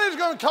anybody's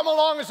going to come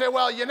along and say,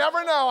 well, you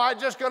never know. I'm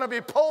just going to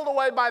be pulled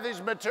away by these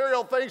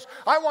material things.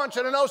 I want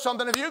you to know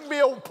something. If you can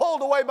be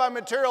pulled away by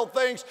material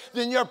things,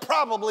 then you're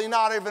probably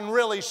not even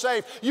really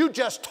safe. You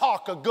just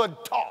talk a good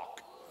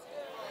talk.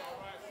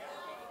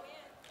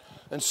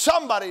 And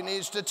somebody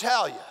needs to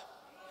tell you.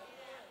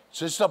 It's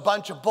just a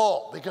bunch of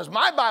bull. Because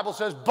my Bible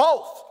says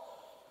both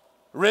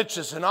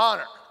riches and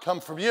honor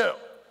come from you.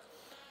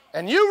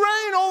 And you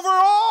reign over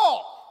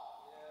all.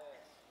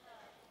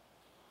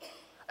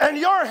 And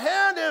your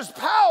hand is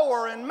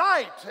power and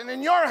might. And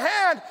in your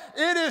hand,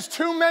 it is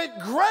to make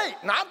great,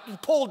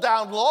 not pull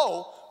down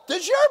low.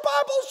 Does your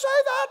Bible say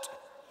that?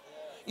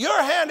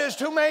 Your hand is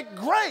to make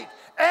great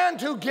and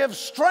to give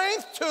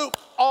strength to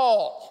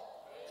all.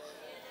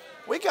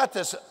 We got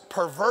this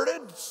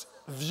perverted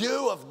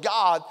view of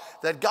God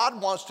that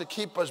God wants to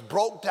keep us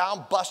broke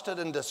down, busted,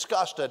 and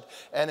disgusted,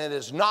 and it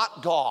is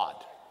not God.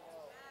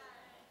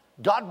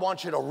 God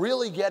wants you to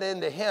really get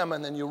into Him,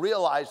 and then you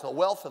realize the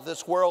wealth of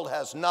this world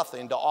has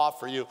nothing to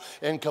offer you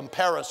in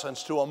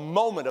comparisons to a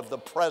moment of the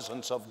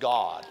presence of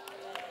God.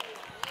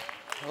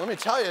 Let me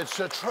tell you, it's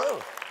the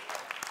truth.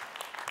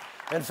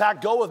 In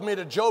fact, go with me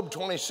to Job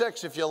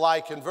 26, if you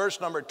like, in verse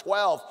number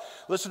 12.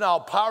 Listen to how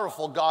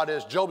powerful God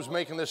is. Job's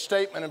making this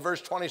statement in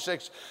verse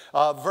 26,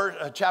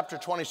 chapter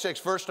 26,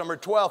 verse number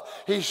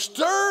 12. He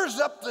stirs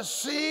up the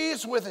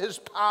seas with His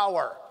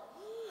power,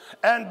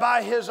 and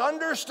by His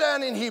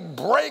understanding, He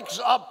breaks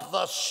up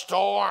the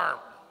storm.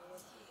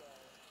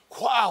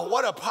 Wow,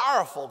 what a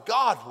powerful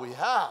God we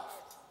have.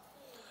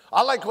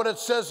 I like what it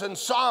says in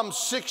Psalm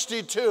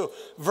 62,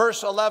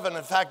 verse 11.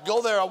 In fact,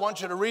 go there. I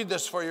want you to read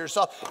this for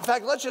yourself. In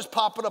fact, let's just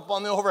pop it up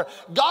on the over.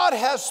 God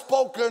has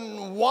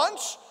spoken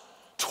once,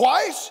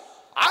 twice.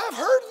 I've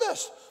heard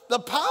this. The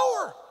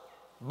power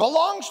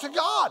belongs to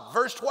God.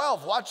 Verse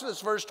 12. Watch this,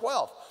 verse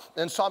 12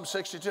 in Psalm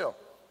 62.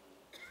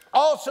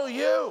 Also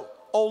you,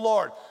 O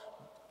Lord,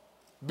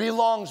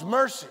 belongs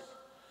mercy.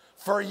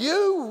 For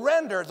you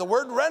render, the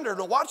word render,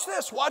 now watch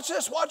this, watch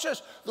this, watch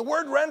this. The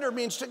word render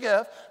means to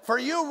give. For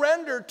you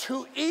render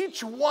to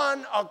each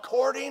one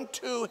according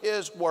to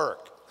his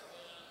work.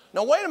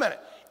 Now wait a minute.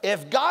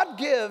 If God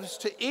gives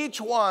to each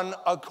one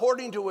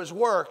according to his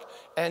work,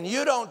 and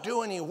you don't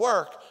do any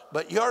work,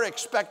 but you're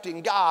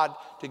expecting God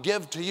to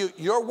give to you,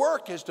 your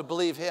work is to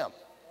believe him.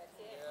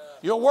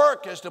 Your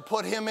work is to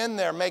put him in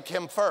there, make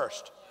him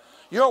first.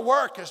 Your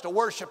work is to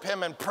worship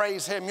him and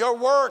praise him. Your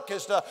work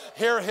is to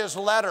hear his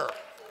letter.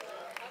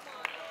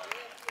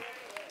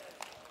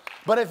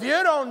 But if you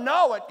don't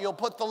know it, you'll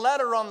put the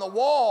letter on the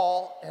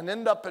wall and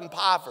end up in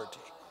poverty.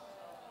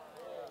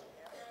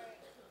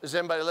 Is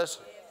anybody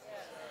listening?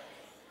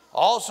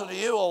 Also to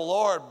you, O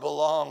Lord,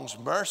 belongs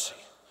mercy.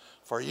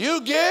 For you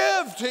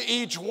give to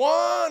each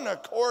one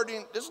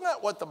according, isn't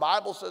that what the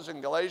Bible says in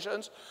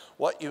Galatians?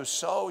 What you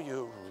sow,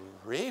 you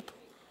reap.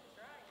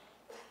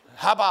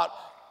 How about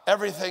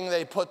everything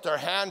they put their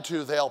hand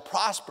to, they'll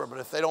prosper. But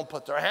if they don't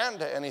put their hand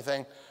to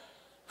anything,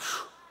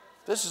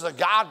 this is a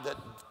God that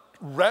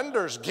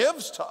renders,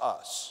 gives to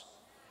us.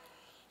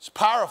 It's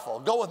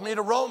powerful. Go with me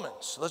to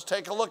Romans. Let's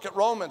take a look at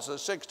Romans, the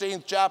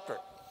 16th chapter.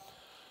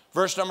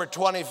 Verse number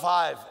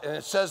 25, and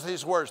it says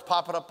these words,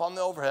 pop it up on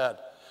the overhead.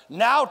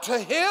 Now to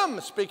him,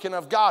 speaking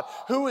of God,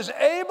 who is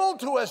able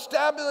to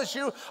establish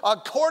you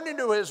according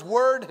to his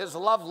word, his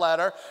love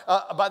letter,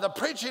 by the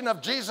preaching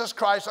of Jesus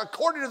Christ,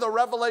 according to the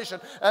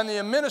revelation and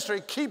the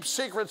ministry, keep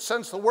secret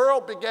since the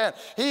world began.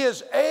 He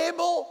is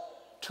able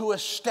to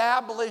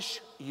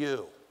establish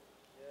you.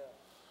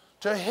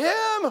 To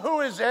him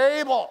who is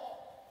able.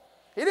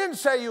 He didn't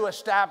say you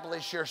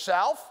establish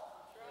yourself.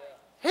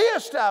 He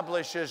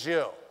establishes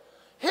you.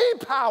 He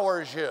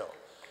powers you.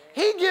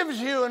 He gives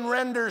you and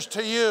renders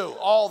to you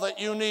all that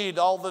you need,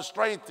 all the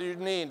strength you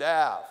need to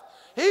have.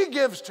 He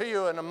gives to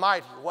you in a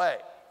mighty way.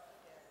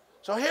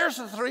 So here's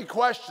the three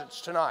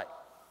questions tonight.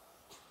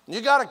 You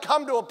got to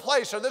come to a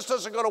place or this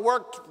isn't going to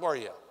work for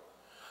you.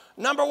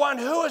 Number one,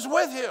 who is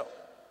with you?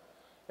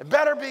 It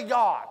better be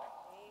God.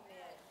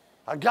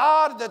 A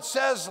God that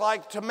says,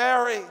 like to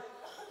Mary,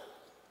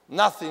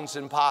 nothing's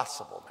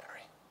impossible,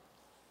 Mary,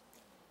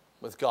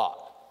 with God.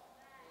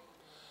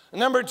 And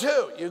number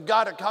two, you've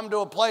got to come to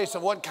a place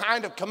of what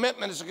kind of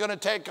commitment is it going to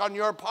take on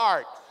your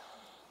part.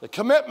 The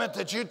commitment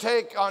that you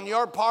take on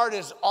your part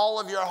is all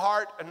of your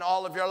heart and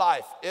all of your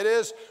life. It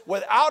is,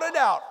 without a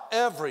doubt,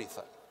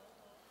 everything.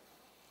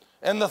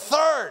 And the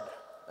third,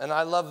 and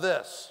I love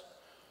this,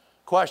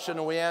 question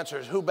that we answer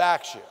is, who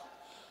backs you?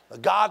 The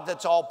God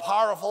that's all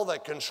powerful,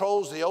 that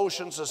controls the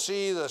oceans, the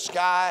sea, the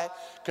sky,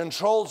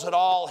 controls it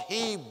all,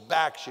 he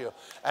backs you.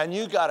 And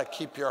you got to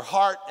keep your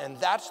heart, and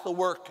that's the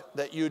work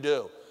that you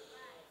do.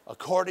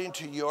 According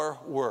to your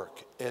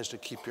work is to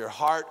keep your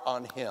heart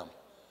on him.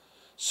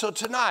 So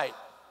tonight,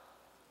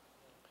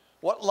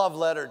 what love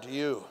letter do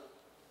you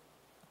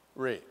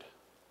read?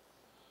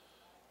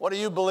 What are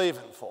you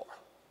believing for?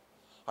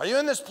 Are you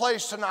in this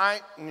place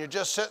tonight and you're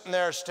just sitting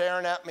there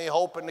staring at me,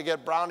 hoping to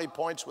get brownie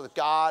points with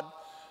God?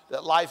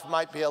 That life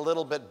might be a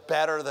little bit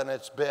better than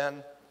it's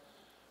been.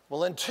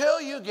 Well, until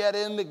you get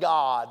into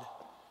God,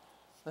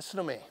 listen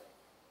to me.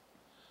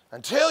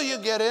 Until you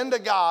get into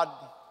God,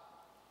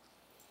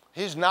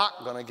 He's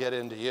not going to get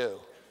into you.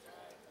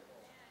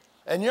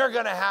 And you're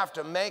going to have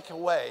to make a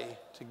way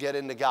to get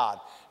into God.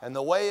 And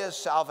the way is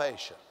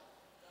salvation.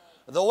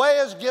 The way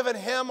is giving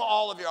Him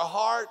all of your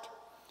heart,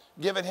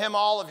 giving Him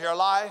all of your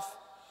life,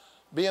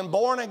 being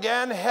born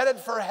again, headed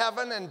for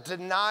heaven, and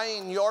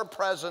denying your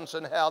presence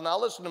in hell. Now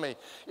listen to me.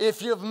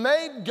 If you've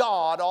made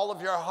God all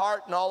of your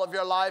heart and all of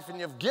your life, and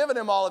you've given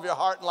Him all of your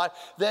heart and life,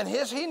 then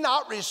is He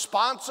not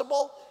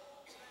responsible?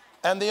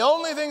 And the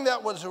only thing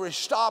that would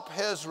stop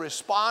His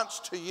response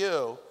to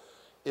you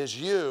is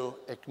you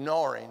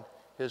ignoring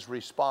His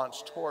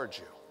response towards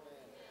you,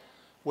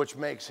 which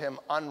makes Him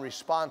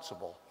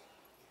unresponsible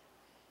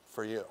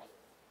for you.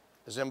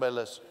 Is anybody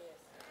listening?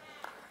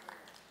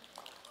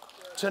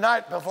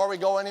 Tonight, before we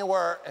go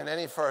anywhere and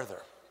any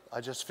further,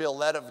 I just feel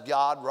led of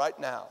God right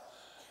now.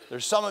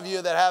 There's some of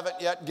you that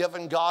haven't yet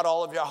given God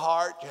all of your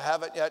heart. You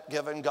haven't yet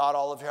given God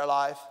all of your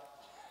life.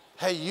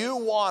 Hey, you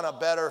want a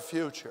better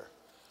future.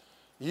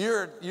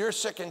 You're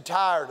sick and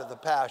tired of the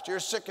past. You're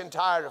sick and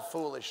tired of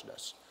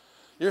foolishness.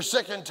 You're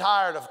sick and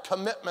tired of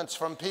commitments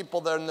from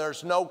people that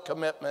there's no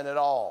commitment at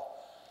all.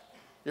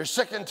 You're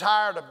sick and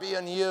tired of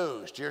being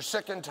used. You're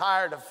sick and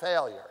tired of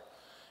failure.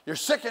 You're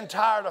sick and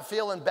tired of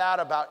feeling bad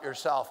about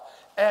yourself.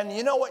 And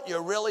you know what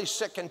you're really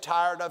sick and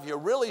tired of? You're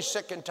really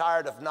sick and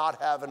tired of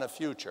not having a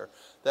future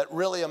that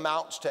really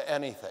amounts to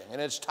anything. And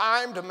it's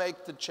time to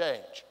make the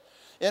change.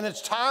 And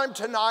it's time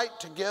tonight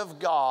to give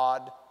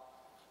God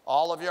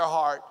all of your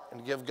heart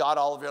and give God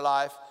all of your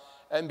life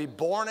and be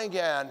born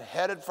again,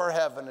 headed for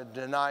heaven, and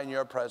denying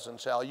your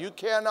presence hell. You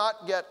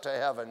cannot get to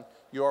heaven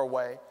your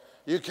way.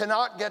 You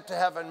cannot get to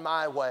heaven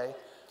my way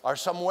or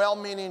some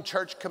well-meaning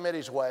church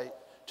committee's way.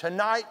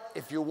 Tonight,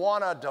 if you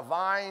want a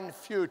divine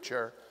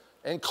future,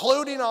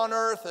 including on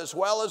earth as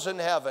well as in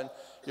heaven,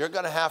 you're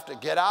going to have to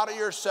get out of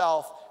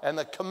yourself, and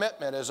the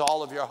commitment is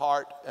all of your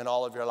heart and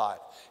all of your life.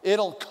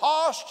 It'll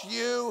cost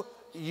you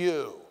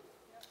you.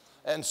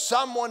 And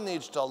someone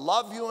needs to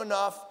love you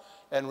enough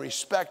and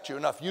respect you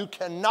enough. You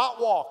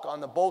cannot walk on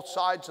the both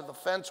sides of the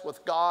fence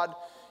with God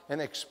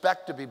and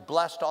expect to be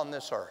blessed on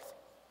this earth.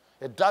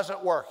 It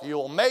doesn't work. You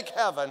will make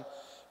heaven,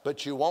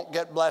 but you won't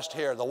get blessed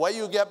here. The way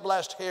you get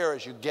blessed here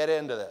is you get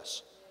into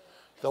this.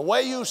 The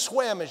way you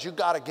swim is you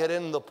got to get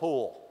in the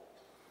pool.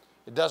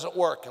 It doesn't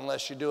work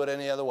unless you do it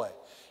any other way.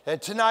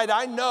 And tonight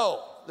I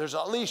know there's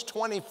at least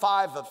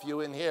 25 of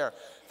you in here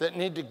that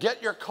need to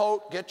get your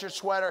coat, get your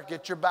sweater,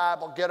 get your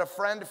Bible, get a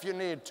friend if you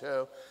need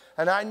to.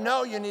 And I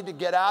know you need to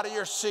get out of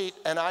your seat,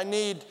 and I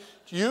need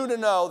you to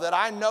know that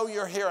I know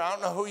you're here. I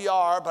don't know who you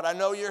are, but I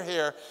know you're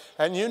here.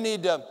 And you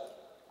need to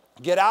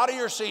get out of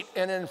your seat,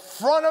 and in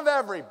front of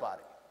everybody,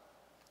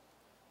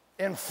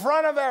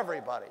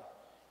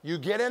 you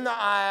get in the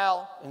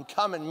aisle and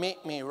come and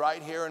meet me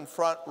right here in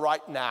front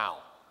right now.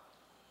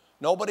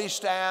 Nobody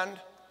stand,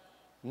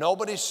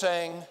 nobody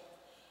sing,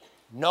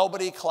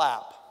 nobody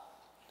clap.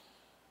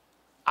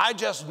 I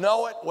just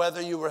know it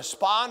whether you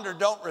respond or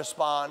don't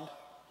respond.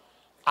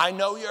 I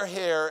know you're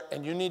here,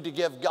 and you need to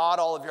give God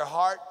all of your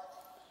heart.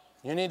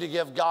 You need to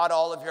give God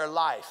all of your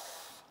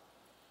life.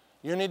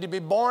 You need to be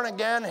born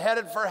again,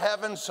 headed for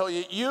heaven, so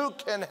you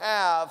can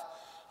have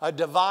a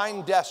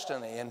divine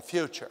destiny and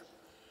future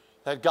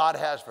that God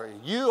has for you.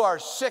 You are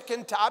sick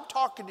and tired. I'm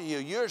talking to you.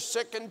 You're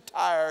sick and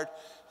tired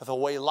of the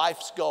way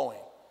life's going.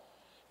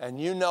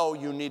 And you know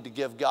you need to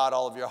give God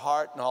all of your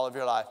heart and all of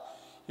your life.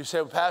 You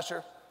say, well,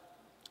 Pastor,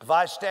 if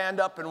I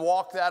stand up and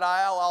walk that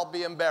aisle, I'll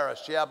be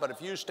embarrassed. Yeah, but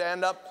if you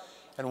stand up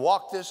and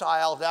walk this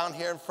aisle down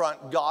here in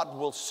front, God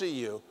will see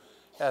you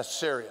as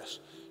serious.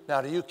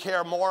 Now, do you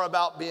care more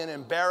about being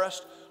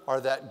embarrassed or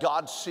that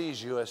God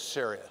sees you as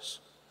serious?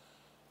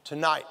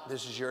 Tonight,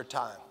 this is your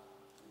time.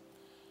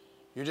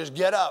 You just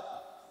get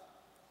up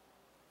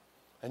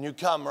and you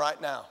come right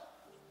now.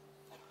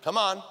 Come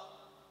on.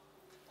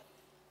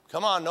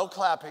 Come on, no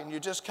clapping. You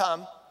just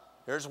come.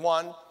 There's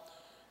one.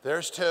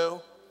 There's two.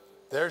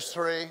 There's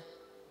three.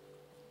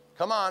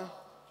 Come on.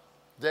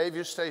 Dave,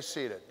 you stay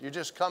seated. You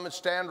just come and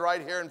stand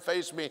right here and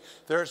face me.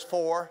 There's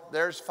four.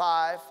 There's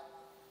five.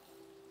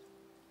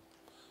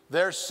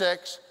 There's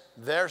six.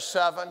 There's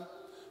seven.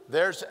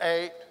 There's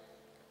eight.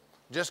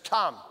 Just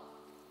come.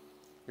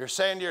 You're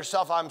saying to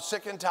yourself, I'm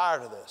sick and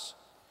tired of this.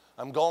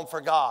 I'm going for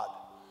God.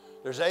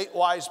 There's 8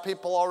 wise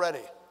people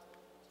already.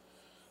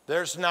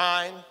 There's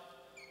 9.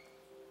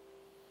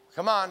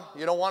 Come on,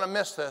 you don't want to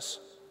miss this.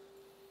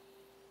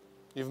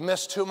 You've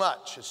missed too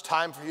much. It's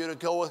time for you to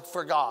go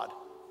for God.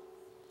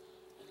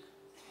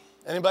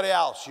 Anybody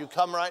else? You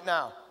come right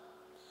now.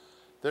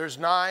 There's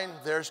 9,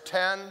 there's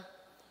 10,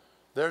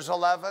 there's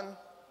 11.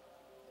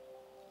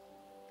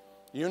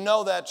 You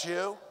know that's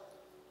you.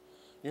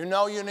 You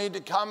know you need to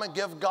come and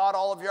give God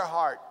all of your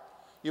heart.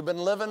 You've been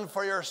living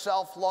for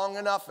yourself long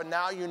enough, and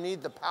now you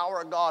need the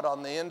power of God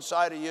on the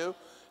inside of you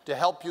to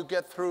help you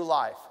get through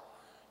life.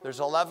 There's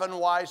 11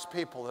 wise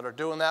people that are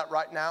doing that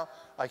right now.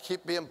 I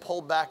keep being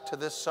pulled back to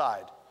this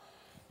side.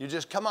 You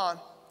just come on,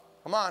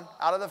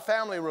 out of the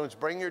family rooms.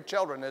 Bring your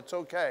children. It's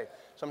okay.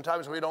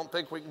 Sometimes we don't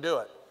think we can do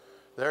it.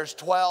 There's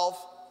 12.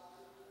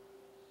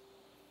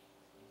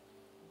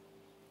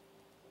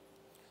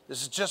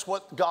 This is just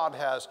what God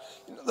has.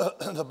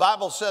 The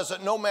Bible says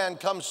that no man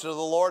comes to the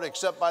Lord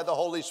except by the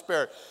Holy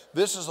Spirit.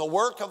 This is the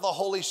work of the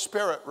Holy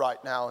Spirit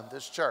right now in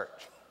this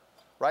church,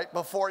 right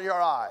before your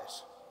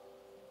eyes.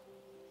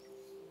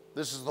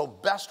 This is the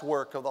best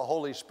work of the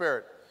Holy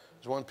Spirit,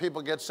 is when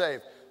people get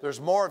saved.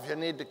 There's more of you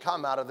need to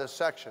come out of this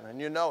section,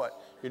 and you know it.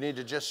 You need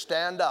to just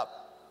stand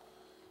up.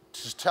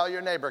 Just tell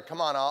your neighbor,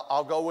 come on,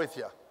 I'll go with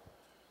you.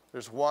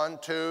 There's 1,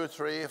 2,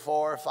 3,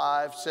 4,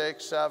 5,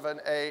 6,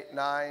 7, 8,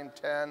 9,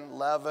 10,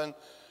 11.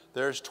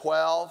 There's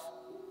 12.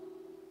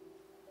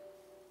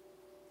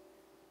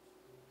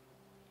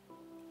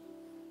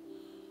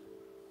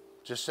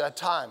 Just that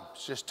time.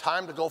 It's just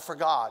time to go for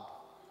God.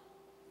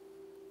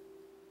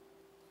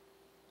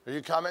 Are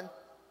you coming?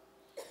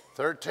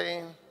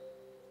 13.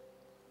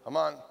 Come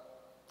on.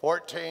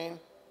 14.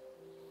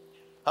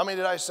 How many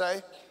did I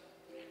say?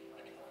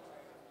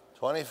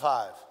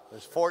 25.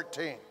 There's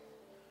 14.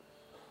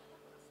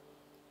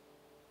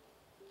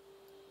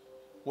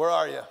 Where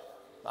are you?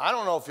 I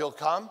don't know if you'll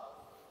come.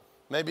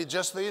 Maybe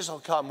just these will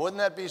come. Wouldn't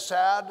that be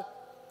sad?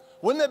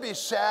 Wouldn't that be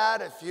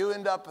sad if you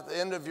end up at the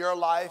end of your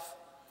life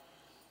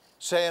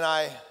saying,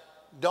 I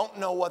don't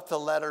know what the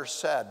letter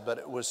said, but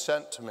it was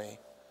sent to me.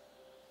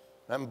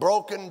 I'm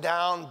broken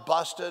down,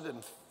 busted,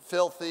 and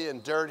filthy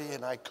and dirty,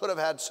 and I could have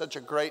had such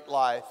a great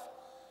life.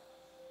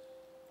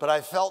 But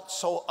I felt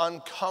so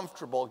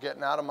uncomfortable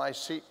getting out of my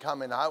seat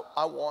coming. I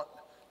want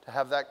to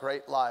have that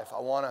great life. I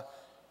want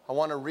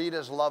to read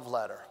his love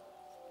letter.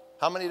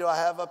 How many do I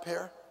have up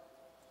here?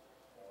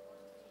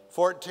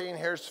 14,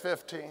 here's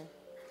 15.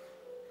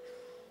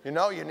 You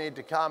know you need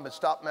to come and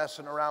stop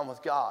messing around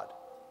with God.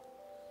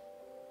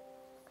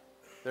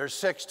 There's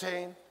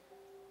 16.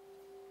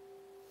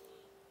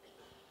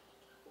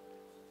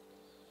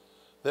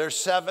 There's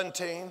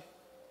 17.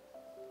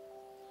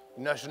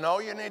 You just know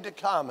you need to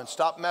come and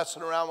stop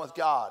messing around with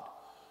God.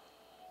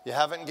 You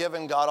haven't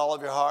given God all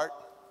of your heart.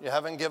 You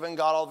haven't given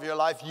God all of your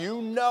life.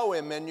 You know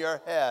him in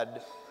your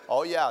head.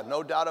 Oh yeah,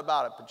 no doubt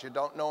about it, but you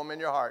don't know him in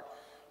your heart.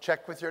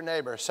 Check with your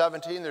neighbor.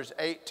 17, there's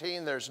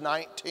 18, there's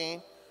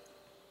 19.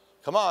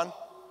 Come on,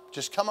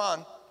 just come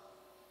on.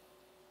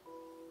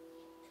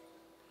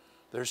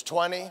 There's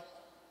 20. There's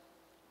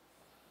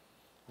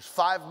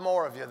 5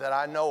 more of you that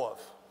I know of.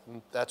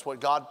 And that's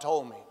what God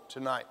told me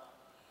tonight.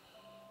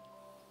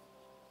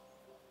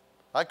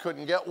 I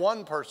couldn't get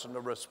one person to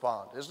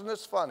respond. Isn't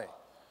this funny?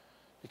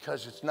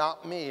 Because it's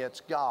not me, it's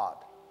God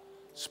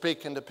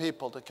speaking to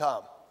people to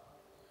come.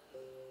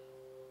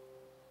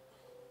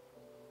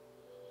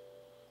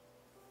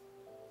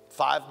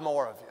 Five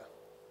more of you.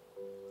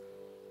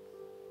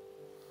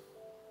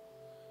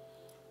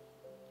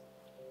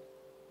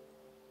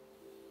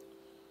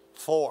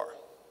 Four.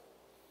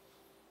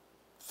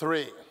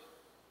 3.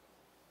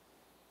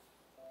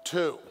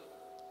 2.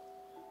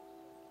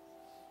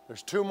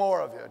 There's 2 more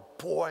of you.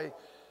 Boy,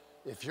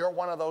 if you're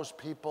one of those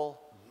people,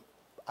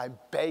 I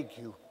beg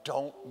you,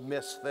 don't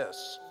miss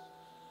this.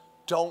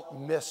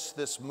 Don't miss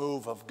this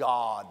move of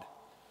God.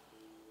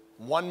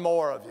 1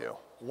 more of you.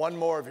 1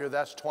 more of you,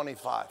 that's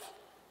 25.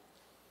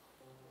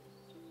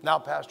 Now,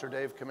 Pastor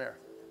Dave, come here.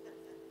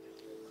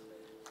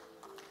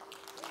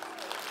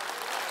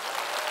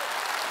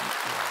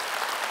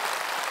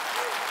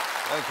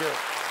 Thank you.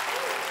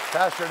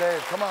 Pastor Dave,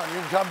 come on,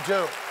 you can come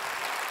too.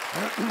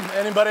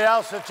 Anybody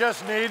else that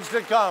just needs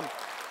to come?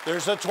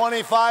 There's a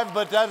 25,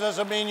 but that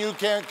doesn't mean you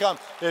can't come.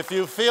 If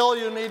you feel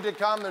you need to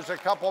come, there's a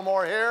couple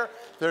more here.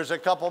 There's a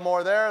couple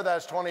more there.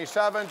 That's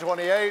 27,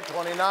 28,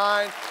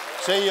 29.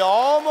 See, you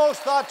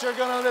almost thought you're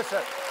going to miss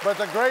it, but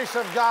the grace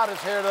of God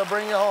is here to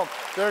bring you home.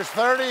 There's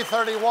 30,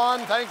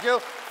 31, thank you.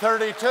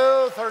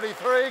 32,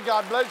 33,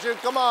 God bless you.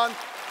 Come on,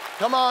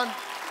 come on.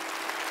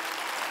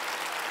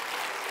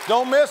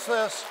 Don't miss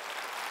this.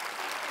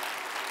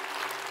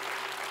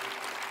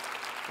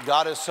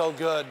 God is so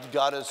good.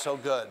 God is so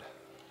good.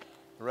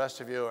 The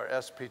rest of you are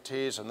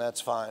SPTs, and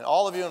that's fine.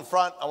 All of you in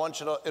front, I want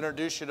you to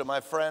introduce you to my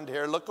friend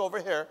here. Look over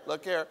here.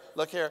 Look here.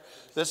 Look here.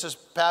 This is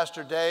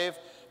Pastor Dave.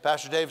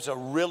 Pastor Dave's a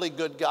really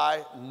good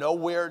guy. No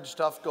weird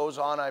stuff goes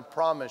on, I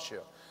promise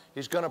you.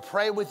 He's going to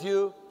pray with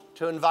you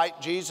to invite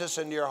Jesus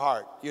into your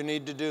heart. You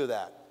need to do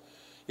that.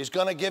 He's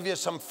going to give you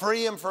some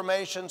free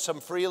information,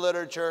 some free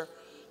literature.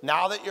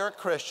 Now that you're a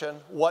Christian,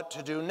 what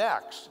to do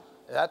next?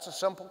 That's a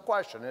simple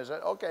question, is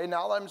it? Okay,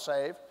 now that I'm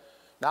saved,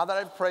 now that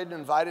I've prayed and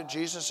invited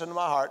Jesus into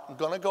my heart, I'm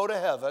going to go to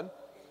heaven.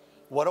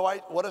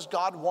 What does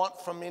God want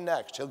from me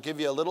next? He'll give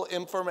you a little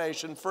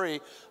information free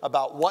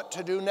about what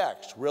to do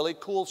next. Really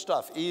cool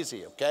stuff,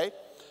 easy, okay?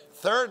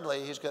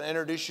 Thirdly, he's going to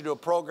introduce you to a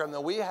program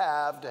that we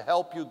have to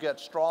help you get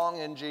strong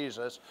in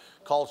Jesus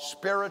called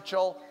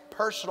Spiritual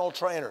Personal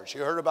Trainers.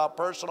 You heard about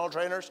personal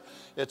trainers?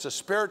 It's a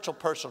spiritual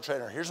personal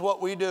trainer. Here's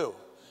what we do.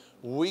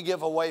 We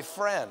give away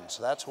friends.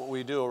 That's what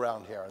we do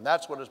around here. And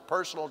that's what a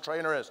personal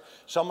trainer is.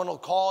 Someone will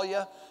call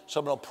you.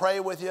 Someone will pray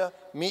with you.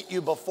 Meet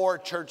you before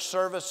church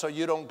service so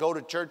you don't go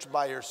to church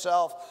by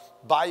yourself.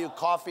 Buy you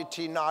coffee,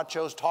 tea,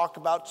 nachos. Talk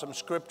about some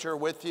scripture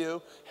with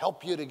you.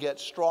 Help you to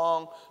get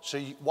strong. So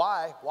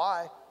why?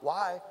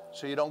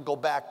 So you don't go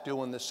back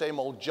doing the same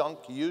old junk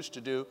you used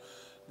to do.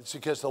 It's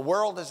because the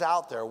world is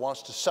out there,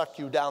 wants to suck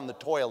you down the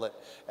toilet,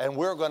 and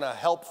we're going to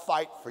help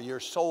fight for your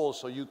soul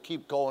so you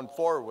keep going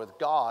forward with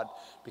God,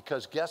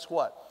 because guess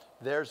what?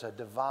 There's a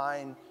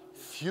divine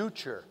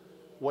future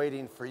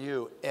waiting for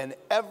you in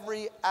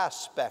every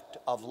aspect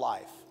of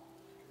life.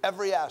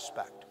 Every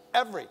aspect.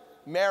 Every.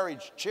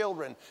 Marriage,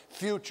 children,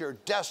 future,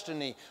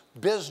 destiny,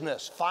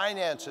 business,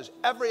 finances,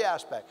 every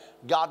aspect.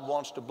 God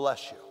wants to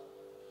bless you.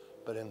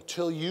 But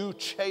until you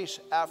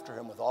chase after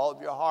him with all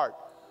of your heart,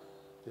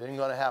 it ain't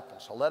going to happen.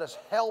 So let us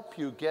help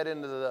you get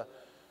into the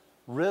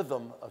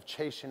rhythm of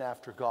chasing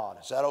after God.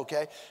 Is that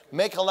okay?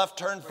 Make a left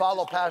turn,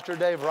 follow Pastor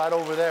Dave right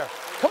over there.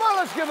 Come on,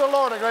 let's give the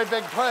Lord a great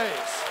big praise.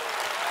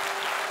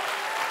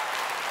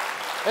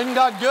 Isn't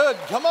God good?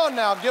 Come on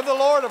now, give the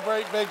Lord a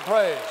great big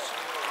praise.